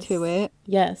adding to Yes. it.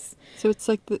 Yes. So it's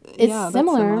like, It's yeah, that's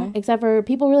similar, except for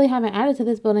people really haven't added to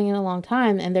this building in a long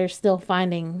time, and they're still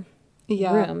finding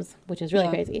Yeah. rooms, which is really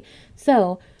Yeah. crazy.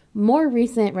 So, more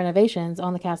recent renovations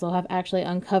on the castle have actually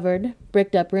uncovered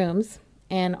bricked up rooms,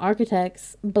 and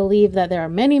architects believe that there are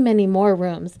many, many more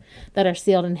rooms that are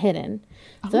sealed and hidden.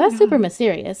 So that's super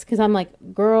mysterious because I'm like,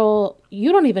 girl,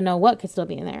 you don't even know what could still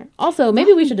be in there. Also,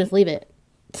 maybe we should just leave it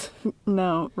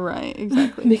No, right,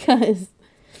 exactly. because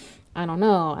I don't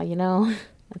know, I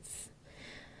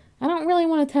don't really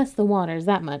want to test the waters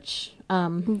that much.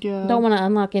 Yeah. Don't want to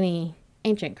unlock any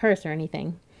ancient curse or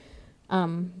anything.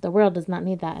 The world does not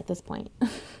need that at this point.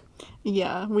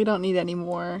 Yeah, we don't need any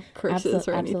more curses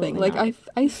or anything. absolutely Like, not.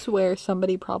 I swear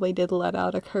somebody probably did let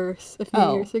out a curse a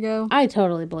few years ago. I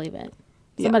totally believe it.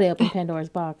 Yeah. Somebody opened Pandora's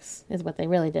box is what they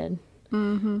really did.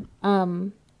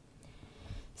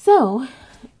 So,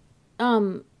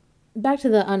 back to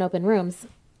the unopened rooms.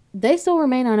 They still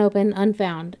remain unopened,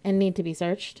 unfound, and need to be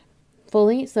searched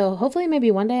fully. So hopefully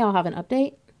maybe one day I'll have an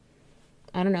update.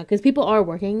 I don't know, because people are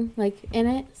working like in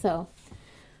it, so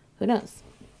who knows.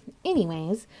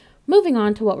 Anyways, moving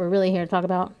on to what we're really here to talk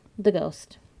about, the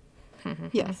ghost.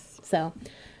 Yes. So,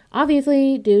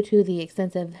 obviously, due to the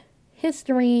extensive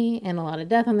history and a lot of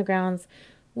death on the grounds,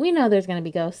 we know there's going to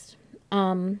be ghosts.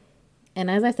 And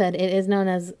as I said, it is known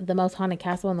as the most haunted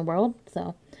castle in the world.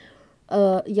 So,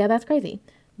 yeah, that's crazy.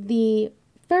 the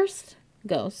first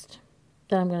ghost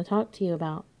that I'm going to talk to you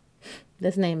about,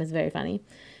 this name is very funny.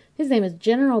 His name is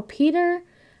General Peter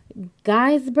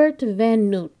Gijsbert van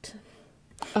Noot.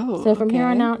 Oh, so from okay. here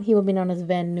on out, he will be known as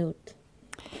Van Noot.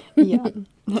 Yeah,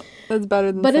 that's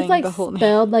better than But saying it's like the whole name.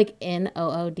 spelled like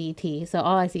Noodt. So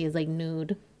all I see is like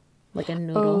nude, like a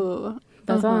noodle. Oh,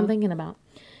 That's all I'm thinking about.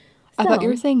 I thought you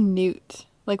So, were saying Newt,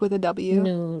 like with a W.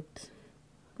 Newt.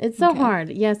 It's so Okay. hard.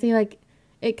 Yeah, see, like,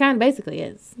 it kind of basically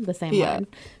is the same Yeah. word.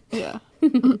 Yeah.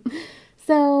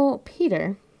 So,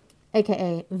 Peter,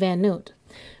 aka Van Noot,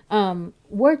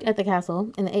 worked at the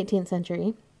castle in the 18th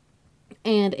century.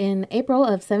 And in April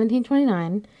of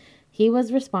 1729, he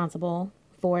was responsible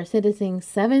for sentencing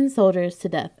 7 soldiers to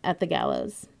death at the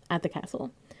gallows at the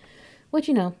castle. Which,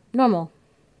 you know, normal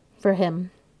for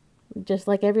him. Just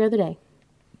like every other day.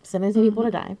 Sentencing people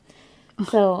to die.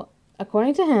 So,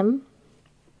 according to him,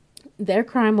 their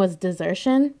crime was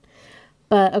desertion.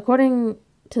 But according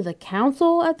to the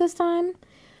council at this time,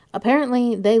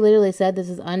 apparently they literally said this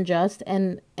is unjust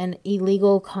and an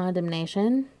illegal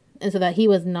condemnation. And so that he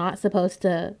was not supposed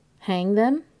to hang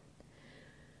them.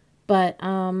 But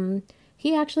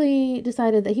he actually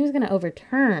decided that he was going to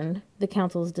overturn the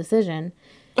council's decision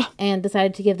and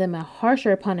decided to give them a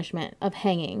harsher punishment of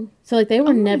hanging. So, like, they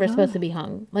were never supposed to be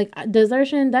hung. Like,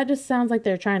 desertion, that just sounds like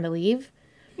they're trying to leave.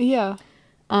 Yeah.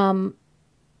 And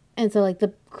so, like,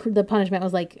 the punishment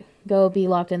was, like, go be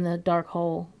locked in the dark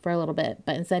hole for a little bit.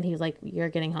 But instead, he was like, you're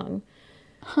getting hung.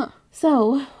 Huh.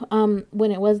 So,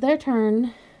 when it was their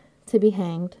turn to be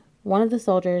hanged, one of the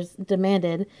soldiers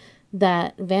demanded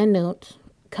that Van Noot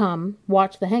come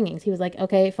watch the hangings. He was like,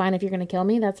 okay, fine, if you're going to kill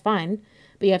me, that's fine.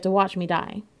 But you have to watch me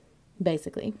die,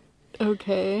 basically.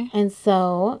 Okay. And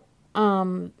so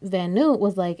Van Noot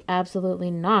was like,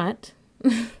 absolutely not.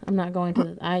 I'm not going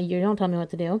to, you don't tell me what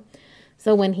to do.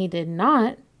 So when he did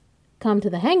not come to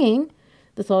the hanging,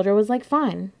 the soldier was like,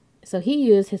 fine. So he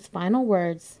used his final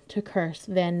words to curse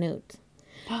Van Noot,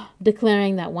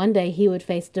 declaring that one day he would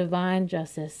face divine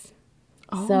justice.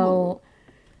 Oh. So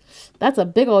that's a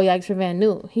big old yikes for Van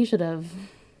Noot. He should have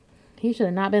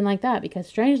not been like that, because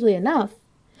strangely enough,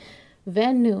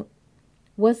 Van Noot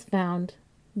was found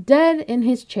dead in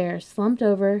his chair, slumped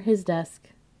over his desk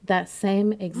that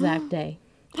same exact day.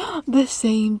 The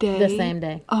same day. The same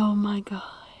day. Oh my god.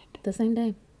 The same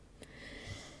day.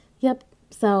 Yep.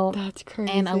 So, That's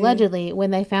crazy. and allegedly,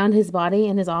 when they found his body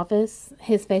in his office,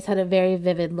 his face had a very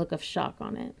vivid look of shock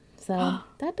on it. So,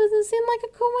 that doesn't seem like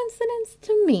a coincidence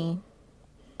to me.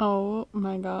 Oh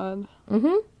my god.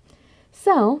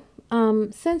 So,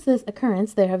 since this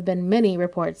occurrence, there have been many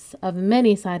reports of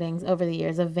many sightings over the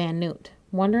years of Van Noot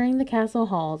wandering the castle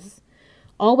halls,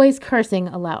 always cursing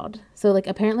aloud. So, like,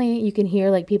 apparently you can hear,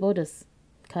 like, people just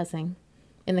cussing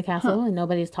in the castle and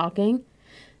nobody's talking.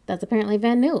 That's apparently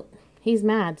Van Noot. He's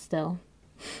mad still.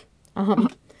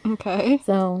 Okay.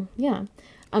 So, yeah.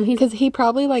 Because he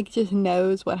probably, like, just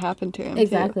knows what happened to him,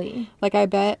 Exactly. too. Like, I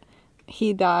bet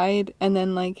he died, and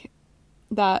then, like,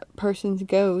 that person's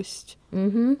ghost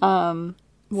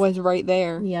was right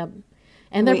there. Yep.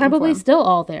 And they're waiting for probably him. still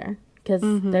all there, because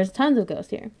there's tons of ghosts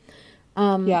here.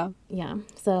 Yeah. Yeah.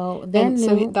 So, Van And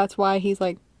so Noot... that's why he's,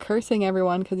 like, cursing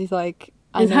everyone, because he's like,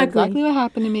 I know Exactly. exactly what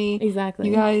happened to me. Exactly.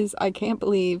 You guys, I can't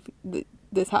believe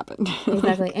this happened.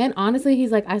 Exactly. And honestly,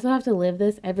 he's like, I still have to live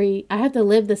I have to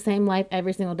live the same life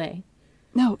every single day.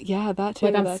 No, yeah, that too.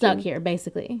 Like, I'm that stuck too. here,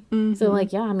 basically. So,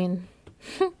 like, yeah, I mean,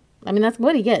 that's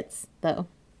what he gets, though.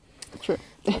 True.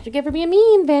 What you get for being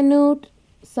mean, Van Noot.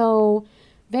 So,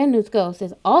 Van Noot's ghost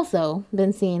has also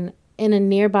been seen in a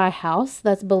nearby house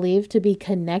that's believed to be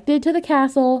connected to the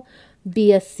castle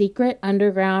via secret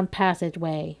underground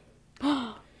passageway.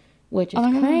 Which is Oh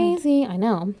my God. crazy. I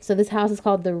know. So this house is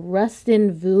called the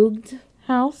Rustin Voogd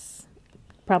house.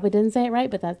 Probably didn't say it right,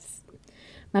 but that's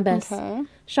my best Okay.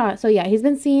 shot. So yeah, he's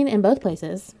been seen in both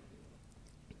places.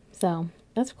 So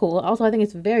that's cool. Also, I think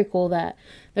it's very cool that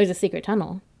there's a secret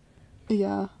tunnel.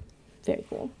 Yeah. Very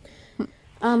cool.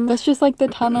 That's just like the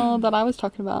tunnel that I was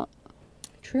talking about.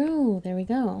 True. There we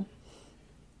go.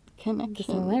 The Connection.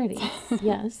 similarities.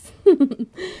 Yes.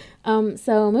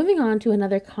 So moving on to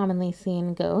another commonly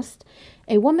seen ghost,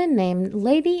 a woman named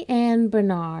Lady Anne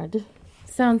Bernard.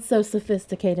 Sounds so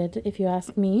sophisticated, if you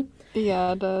ask me.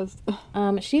 Yeah, it does.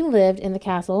 She lived in the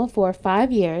castle for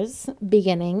 5 years,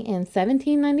 beginning in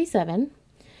 1797.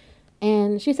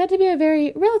 And she's said to be a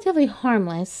very relatively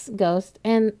harmless ghost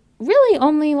and really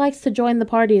only likes to join the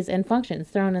parties and functions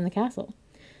thrown in the castle.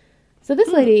 So this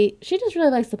lady, she just really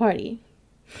likes to party.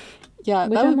 Yeah,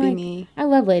 Which that I'm would be like, me. I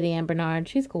love Lady Anne Bernard.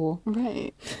 She's cool.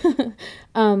 Right.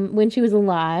 When she was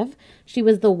alive, she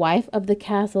was the wife of the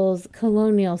castle's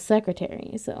colonial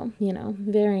secretary. So,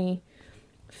 very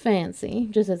fancy,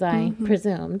 just as I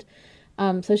presumed.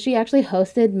 So she actually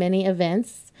hosted many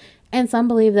events, and some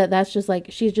believe that that's just like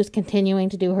she's just continuing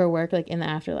to do her work like in the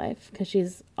afterlife because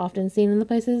she's often seen in the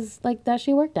places like that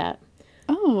she worked at.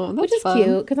 Oh, that's Which is fun.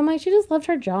 cute because I'm like, she just loved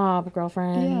her job,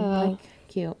 girlfriend. Yeah. Like,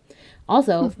 cute.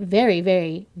 Also, very,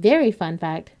 very, very fun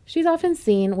fact, she's often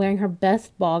seen wearing her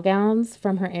best ball gowns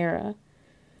from her era,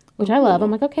 which I love. Ooh.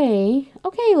 I'm like, okay,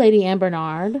 Lady Anne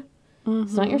Bernard.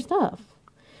 It's not your stuff.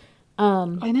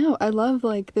 I know. I love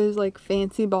like those like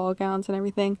fancy ball gowns and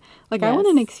everything. Like I want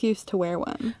an Yes. excuse to wear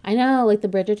one. I know, like the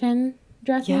Bridgerton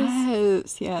dresses.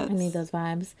 Yes, yes. I need those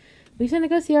vibes. We just need to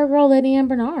go see our girl, Lady Anne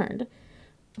Bernard.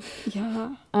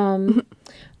 Yeah.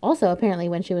 Also, apparently,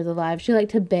 when she was alive, she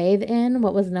liked to bathe in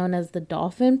what was known as the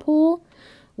dolphin pool,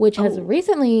 which has Oh.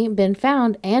 recently been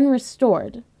found and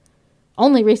restored.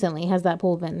 Only recently has that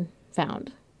pool been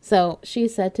found. So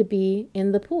she's said to be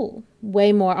in the pool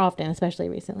way more often, especially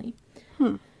recently.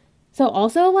 So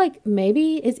also, like,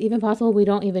 maybe it's even possible we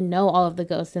don't even know all of the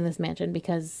ghosts in this mansion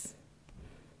because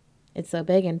it's so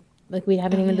big and, like, we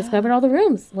haven't even yeah. discovered all the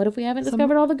rooms. What if we haven't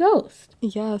discovered all the ghosts?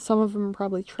 Yeah, some of them are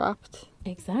probably trapped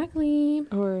Exactly.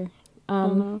 or I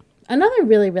don't know. Another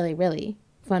really, really, really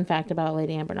fun fact about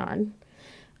Lady Anne Bernard.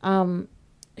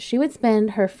 She would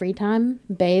spend her free time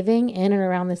bathing in and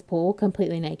around this pool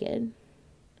completely naked.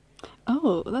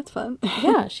 Oh, that's fun.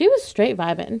 Yeah, she was straight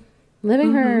vibing,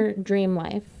 living her dream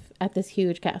life at this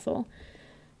huge castle.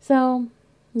 So,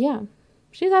 yeah,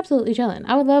 she's absolutely chilling.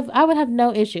 I would have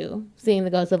no issue seeing the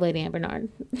ghost of Lady Anne Bernard.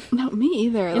 No, me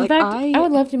either. In like fact, I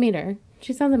would love to meet her.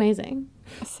 She sounds amazing.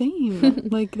 same.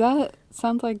 Like that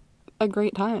sounds like a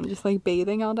great time. Just like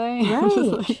bathing all day. Right,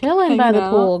 Just, like, chilling by hanging the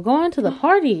out. pool, going to the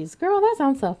parties. Girl, that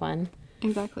sounds so fun.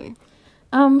 Exactly.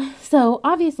 So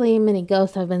obviously many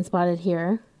ghosts have been spotted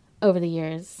here over the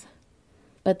years.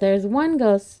 But there's one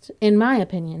ghost, in my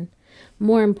opinion,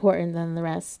 more important than the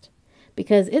rest.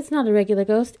 Because it's not a regular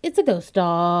ghost, it's a ghost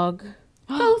dog.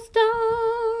 Ghost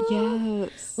dog!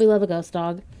 Yes. We love a ghost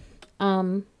dog.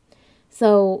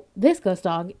 So this ghost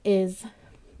dog is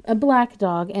a black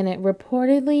dog and it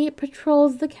reportedly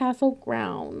patrols the castle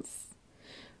grounds.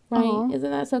 Right? Aw. Isn't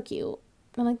that so cute?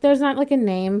 And like there's not like a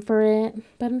name for it,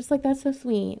 but I'm just like that's so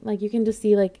sweet. Like you can just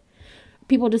see like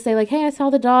people just say like, "Hey, I saw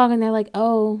the dog," and they're like,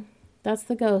 "Oh, that's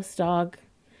the ghost dog."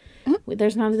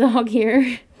 There's not a dog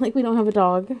here. Like we don't have a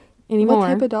dog anymore. What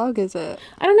type of dog is it?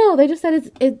 I don't know. They just said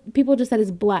people just said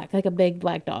it's black, like a big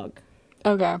black dog.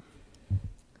 Okay.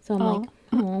 So I'm like,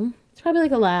 oh, it's probably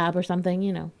like a lab or something,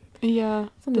 you know. Yeah.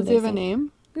 Something Does he have a basic.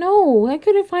 name? No, I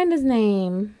couldn't find his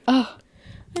name. Oh,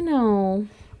 I know.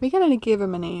 we gotta give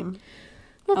him a name.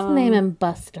 Let's name him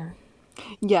Buster.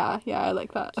 Yeah, I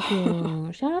like that.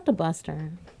 Ooh, shout out to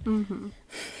Buster.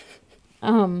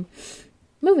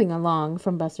 Moving along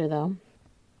from Buster though.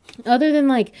 Other than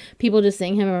like people just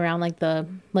seeing him around like the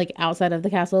like outside of the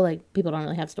castle, like people don't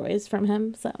really have stories from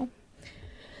him. So,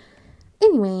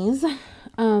 anyways,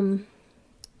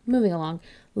 moving along.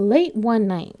 Late one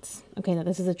night. Okay, now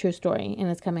this is a true story, and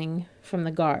it's coming from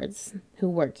the guards who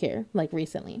work here like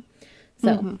recently.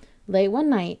 So late one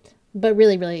night, but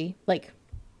really, really like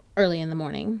early in the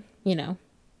morning. You know,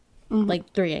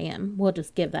 like 3 a.m. We'll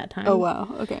just give that time. Oh wow.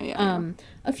 Okay, yeah.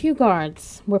 A few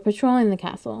guards were patrolling the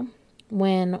castle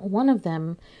when one of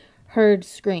them heard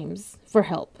screams for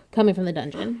help coming from the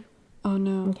dungeon. Oh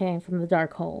no. Okay, from the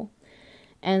dark hole.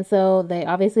 And so they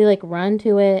obviously like run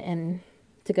to it and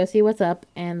to go see what's up,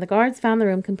 and the guards found the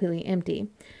room completely empty.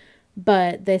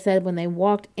 But they said when they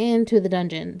walked into the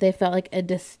dungeon, they felt like a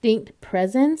distinct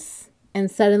presence and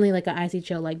suddenly like an icy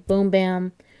chill, like boom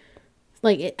bam.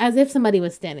 Like as if somebody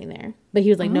was standing there, but he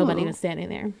was like nobody was standing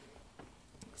there.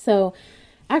 So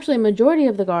actually majority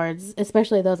of the guards,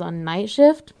 especially those on night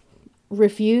shift,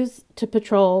 refuse to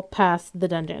patrol past the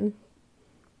dungeon,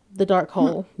 the dark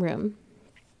hole room.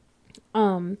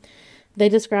 They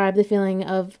describe the feeling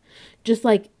of just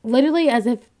like literally as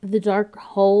if the dark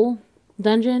hole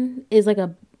dungeon is like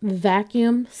a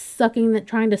vacuum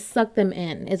trying to suck them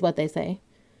in is what they say.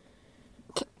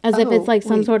 As if it's like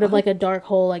some sort of like a dark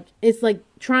hole, like it's like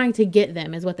trying to get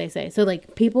them is what they say. So like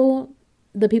the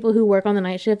people who work on the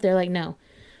night shift, they're like, no,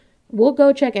 we'll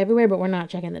go check everywhere, but we're not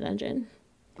checking the dungeon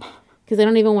because they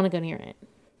don't even want to go near it.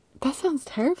 That sounds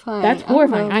terrifying. That's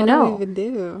horrifying. I know. What do I even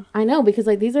do? I know because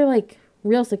like these are like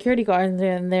real security guards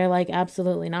and they're like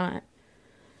absolutely not.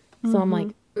 So I'm like,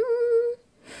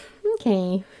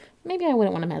 okay, maybe I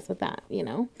wouldn't want to mess with that, you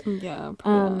know? Yeah,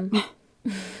 probably not.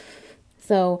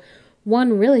 So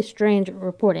one really strange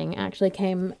reporting actually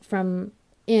came in from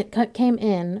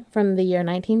the year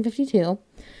 1952.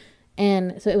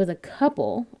 And so it was a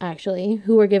couple, actually,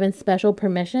 who were given special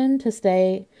permission to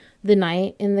stay the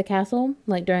night in the castle,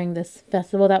 like during this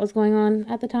festival that was going on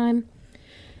at the time.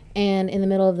 And in the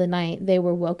middle of the night, they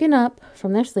were woken up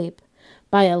from their sleep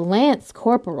by a lance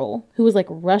corporal who was like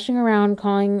rushing around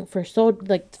calling for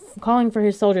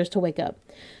his soldiers to wake up.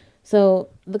 So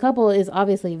the couple is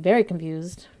obviously very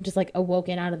confused, just like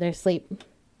awoken out of their sleep,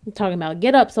 talking about,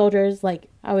 get up, soldiers. Like,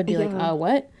 I would be like,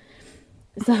 what?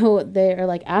 So they're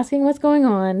like asking what's going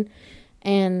on.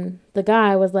 And the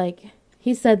guy was like,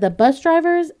 he said the bus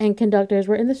drivers and conductors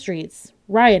were in the streets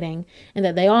rioting and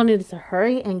that they all needed to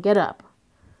hurry and get up.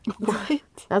 What?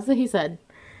 That's what he said.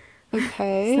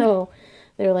 Okay. So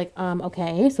they were like,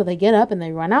 okay. So they get up and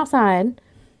they run outside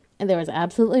and there was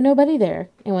absolutely nobody there.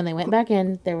 And when they went back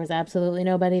in, there was absolutely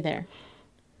nobody there.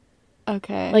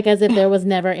 Okay. Like as if there was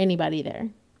never anybody there.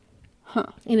 Huh.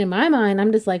 And in my mind,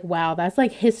 I'm just like, wow, that's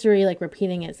like history like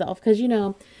repeating itself. Because, you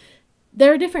know,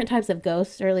 there are different types of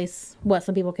ghosts, or at least what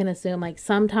some people can assume. Like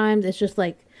sometimes it's just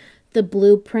like the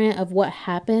blueprint of what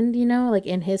happened, you know, like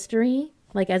in history.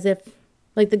 Like as if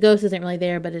like the ghost isn't really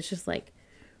there, but it's just like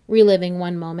reliving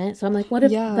one moment. So I'm like, what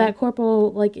if that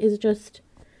corporal like is just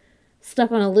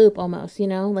stuck on a loop almost, you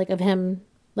know, like of him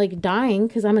like dying?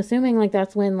 Because I'm assuming like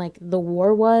that's when like the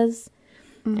war was.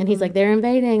 And he's like, they're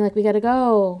invading, like we gotta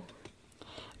go.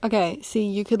 Okay, see,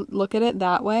 you could look at it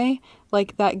that way,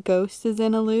 like that ghost is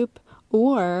in a loop,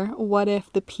 or what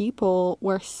if the people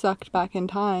were sucked back in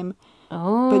time,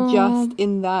 but just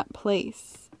in that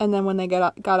place, and then when they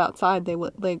got outside, they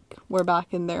were back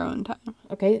in their own time.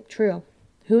 Okay, true.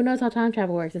 Who knows how time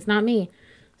travel works? It's not me,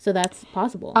 so that's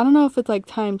possible. I don't know if it's like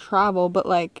time travel, but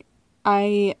like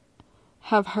I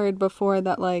have heard before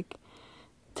that like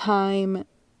time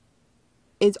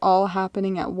is all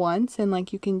happening at once, and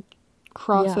like you can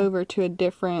cross over to a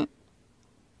different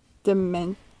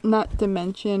not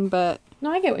dimension, but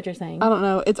no, I get what you're saying. I don't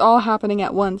know, it's all happening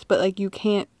at once, but like you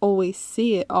can't always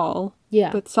see it all.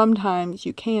 Yeah, but sometimes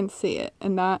you can see it,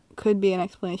 and that could be an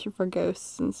explanation for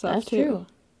ghosts and stuff. That's true.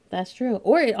 That's true.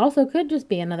 Or it also could just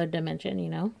be another dimension, you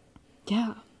know.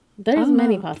 Yeah, there's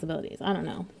many possibilities. I don't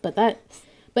know, but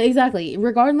exactly,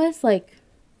 regardless, like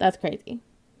that's crazy.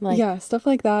 Like, yeah, stuff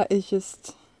like that is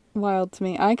just wild to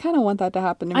me. I kind of want that to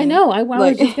happen to me. I know. I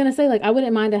was just gonna say, like, I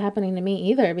wouldn't mind it happening to me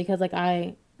either, because like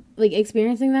I like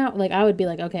experiencing that. Like I would be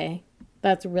like, okay,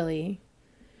 that's really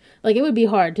like it would be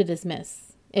hard to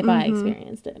dismiss if I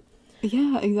experienced it.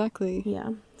 Yeah, exactly.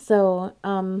 Yeah. So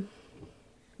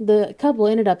the couple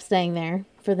ended up staying there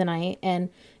for the night, and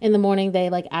in the morning they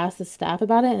like asked the staff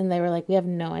about it, and they were like, we have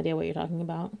no idea what you're talking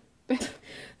about.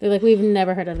 They're like, we've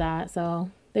never heard of that. So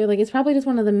they're like, it's probably just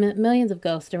one of the millions of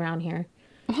ghosts around here.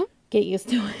 Get used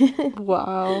to it.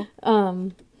 Wow.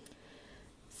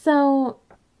 So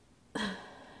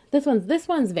this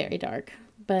one's very dark,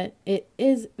 but it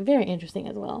is very interesting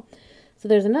as well. So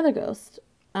there's another ghost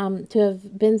to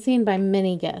have been seen by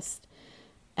many guests,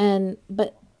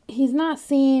 but he's not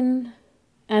seen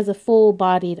as a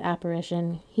full-bodied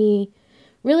apparition. He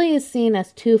really is seen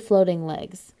as two floating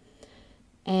legs.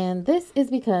 And this is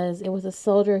because it was a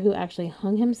soldier who actually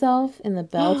hung himself in the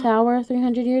bell tower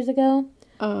 300 years ago.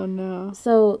 Oh, no.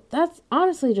 So that's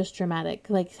honestly just dramatic.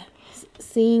 Like,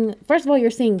 first of all, you're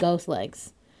seeing ghost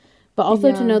legs. But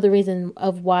also to know the reason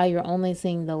of why you're only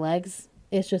seeing the legs,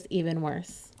 it's just even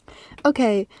worse.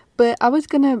 Okay, but I was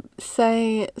gonna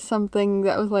say something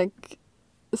that was, like,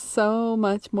 so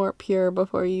much more pure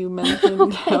before you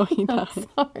mentioned how he died.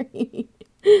 Sorry.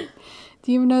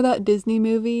 Do you know that Disney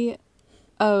movie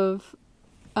of,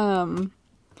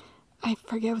 I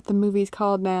forget what the movie's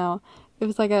called now. It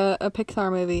was like a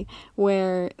Pixar movie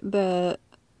where the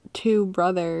two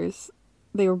brothers,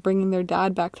 they were bringing their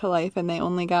dad back to life and they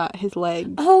only got his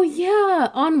legs. Oh, yeah.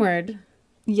 Onward.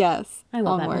 Yes. I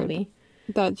love Onward. that movie.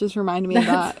 That just reminded me of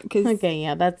that. Cause okay,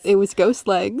 yeah, it was ghost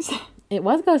legs. It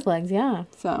was ghost legs, yeah.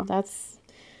 So. That's.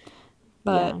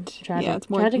 But. Tragic. Yeah, it's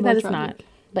tragic that it's not.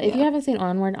 But if yeah. you haven't seen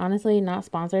Onward, honestly, not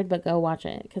sponsored, but go watch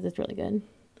it because it's really good.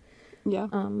 Yeah.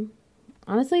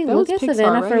 Honestly, that look at Pixar,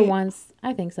 Savannah right? for once.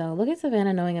 I think so. Look at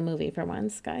Savannah knowing a movie for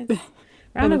once, guys.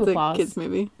 Round of applause. It's a kids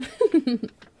movie.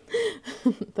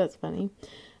 That's funny.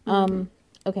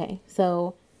 Okay,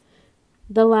 so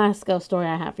the last ghost story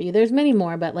I have for you. There's many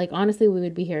more, but like honestly, we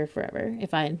would be here forever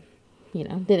if I,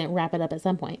 didn't wrap it up at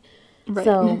some point. Right.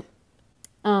 So,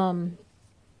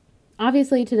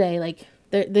 obviously today, like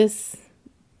this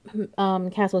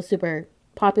castle is super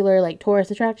popular, like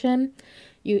tourist attraction.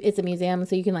 It's a museum,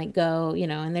 so you can like go,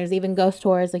 and there's even ghost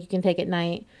tours like you can take at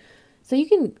night, so you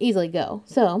can easily go.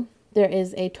 So there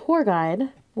is a tour guide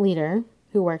leader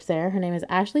who works there. Her name is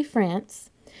Ashley France,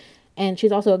 and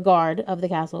she's also a guard of the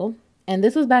castle. And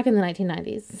this was back in the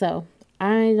 1990s, so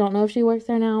I don't know if she works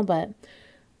there now, but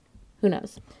who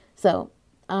knows. So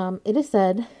it is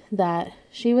said that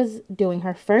she was doing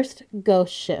her first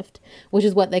ghost shift, which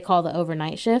is what they call the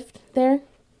overnight shift there,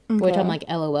 which I'm like,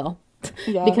 LOL.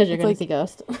 Yeah, because you're it's gonna like, see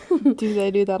ghosts. do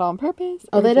they do that on purpose?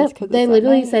 Oh, or they just don't. 'cause They it's at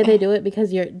literally night? say they do it because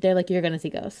they're like, you're gonna see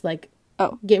ghosts. Like,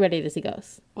 Oh. get ready to see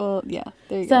ghosts. Well, yeah,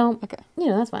 there you So, go. Okay. you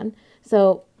know, that's fun.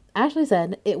 So Ashley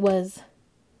said it was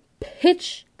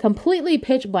completely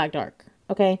pitch black dark.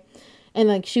 Okay. And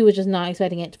like, she was just not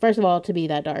expecting it, first of all, to be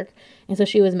that dark. And so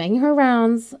she was making her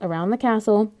rounds around the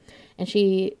castle, and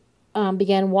she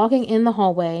began walking in the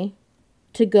hallway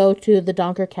to go to the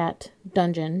Donkercat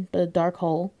dungeon, the dark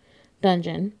hole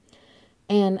dungeon.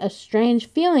 And a strange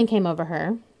feeling came over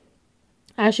her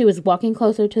as she was walking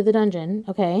closer to the dungeon,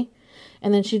 okay?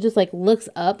 And then she just, like, looks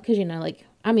up, because, you know, like,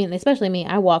 I mean, especially me,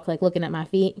 I walk, like, looking at my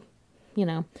feet, you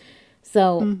know?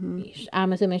 So,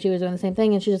 I'm assuming she was doing the same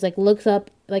thing, and she just, like, looks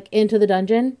up, like, into the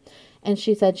dungeon, and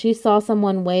she said she saw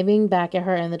someone waving back at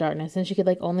her in the darkness, and she could,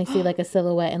 like, only see, like, a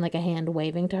silhouette and, like, a hand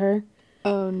waving to her.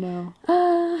 Oh, no.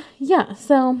 Yeah,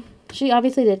 so she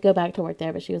obviously did go back to work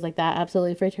there, but she was like, that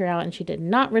absolutely freaked her out, and she did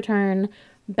not return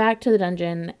back to the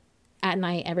dungeon at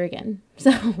night ever again.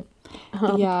 So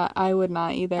Yeah, I would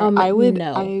not either.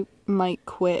 I might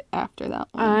quit after that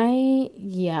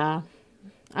one.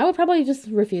 I would probably just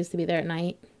refuse to be there at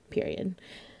night, period.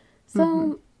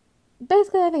 So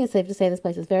basically, I think it's safe to say this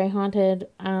place is very haunted.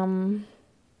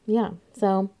 Yeah,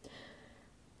 so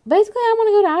basically I want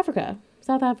to go to Africa,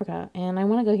 South Africa, and I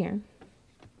want to go here.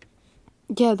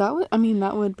 Yeah,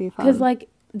 that would be fun. Because, like,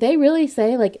 they really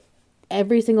say, like,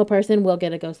 every single person will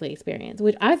get a ghostly experience,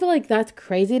 which I feel like that's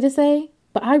crazy to say,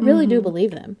 but I really do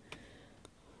believe them.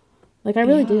 Like, I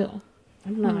really do. I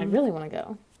don't know. I really want to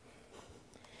go.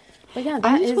 But yeah,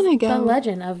 that is the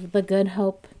legend of the Good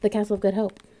Hope, the Castle of Good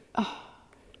Hope.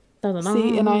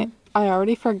 See, and I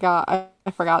already forgot.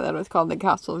 I forgot that it was called the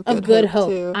Castle of Good Hope.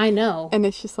 too. I know. And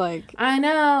it's just like, I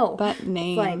know. that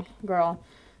name. It's like, girl,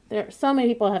 so many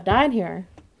people have died here.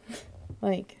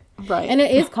 Like, right. And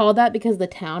it is called that because the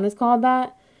town is called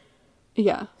that.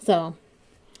 Yeah. So,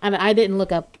 I didn't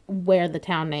look up where the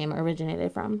town name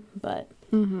originated from, but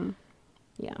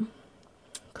yeah.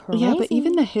 Crazy. Yeah, but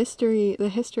even the history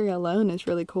alone is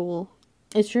really cool.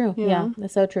 It's true. You Yeah, know?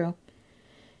 it's so true.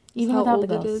 Even how without old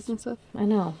the it ghosts. is and stuff. I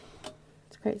know.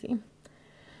 It's crazy.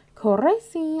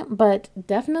 Crazy. But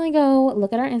definitely go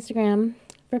look at our Instagram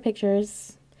for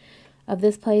pictures of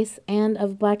this place and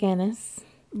of Black Annis.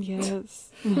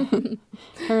 Yes.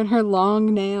 Her and her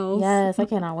long nails. Yes, I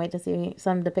cannot wait to see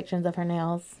some depictions of her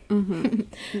nails.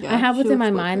 Yeah, I have what's in my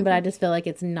looks mind, crazy. but I just feel like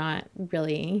it's not what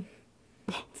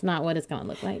it's going to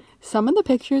look like. Some of the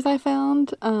pictures I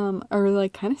found are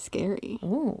like kind of scary.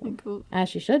 Ooh, Like, ooh. as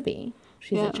she should be.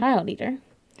 She's Yeah. a child eater.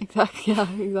 Exactly. Yeah,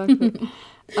 exactly.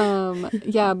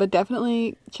 Yeah, but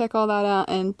definitely check all that out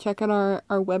and check out our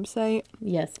website.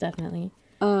 Yes, definitely.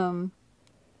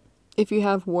 If you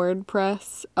have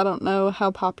WordPress, I don't know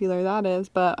how popular that is,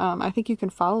 but I think you can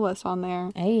follow us on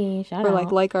there. Hey, shout Or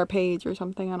out. like our page or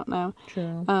something, I don't know.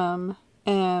 True.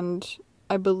 And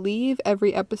I believe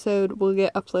every episode will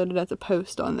get uploaded as a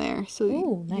post on there, so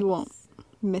Ooh, nice. you won't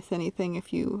miss anything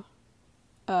if you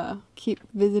keep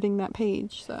visiting that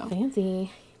page. So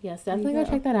Fancy. Yes, definitely you go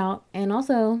check that out. And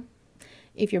also,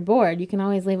 if you're bored, you can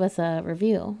always leave us a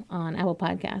review on Apple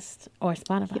Podcasts or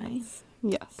Spotify.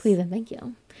 yes. Please and thank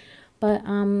you. But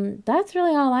that's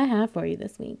really all I have for you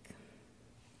this week.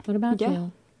 What about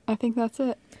you? I think that's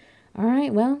it. All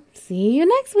right, well, see you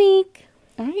next week.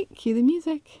 All right, cue the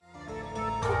music.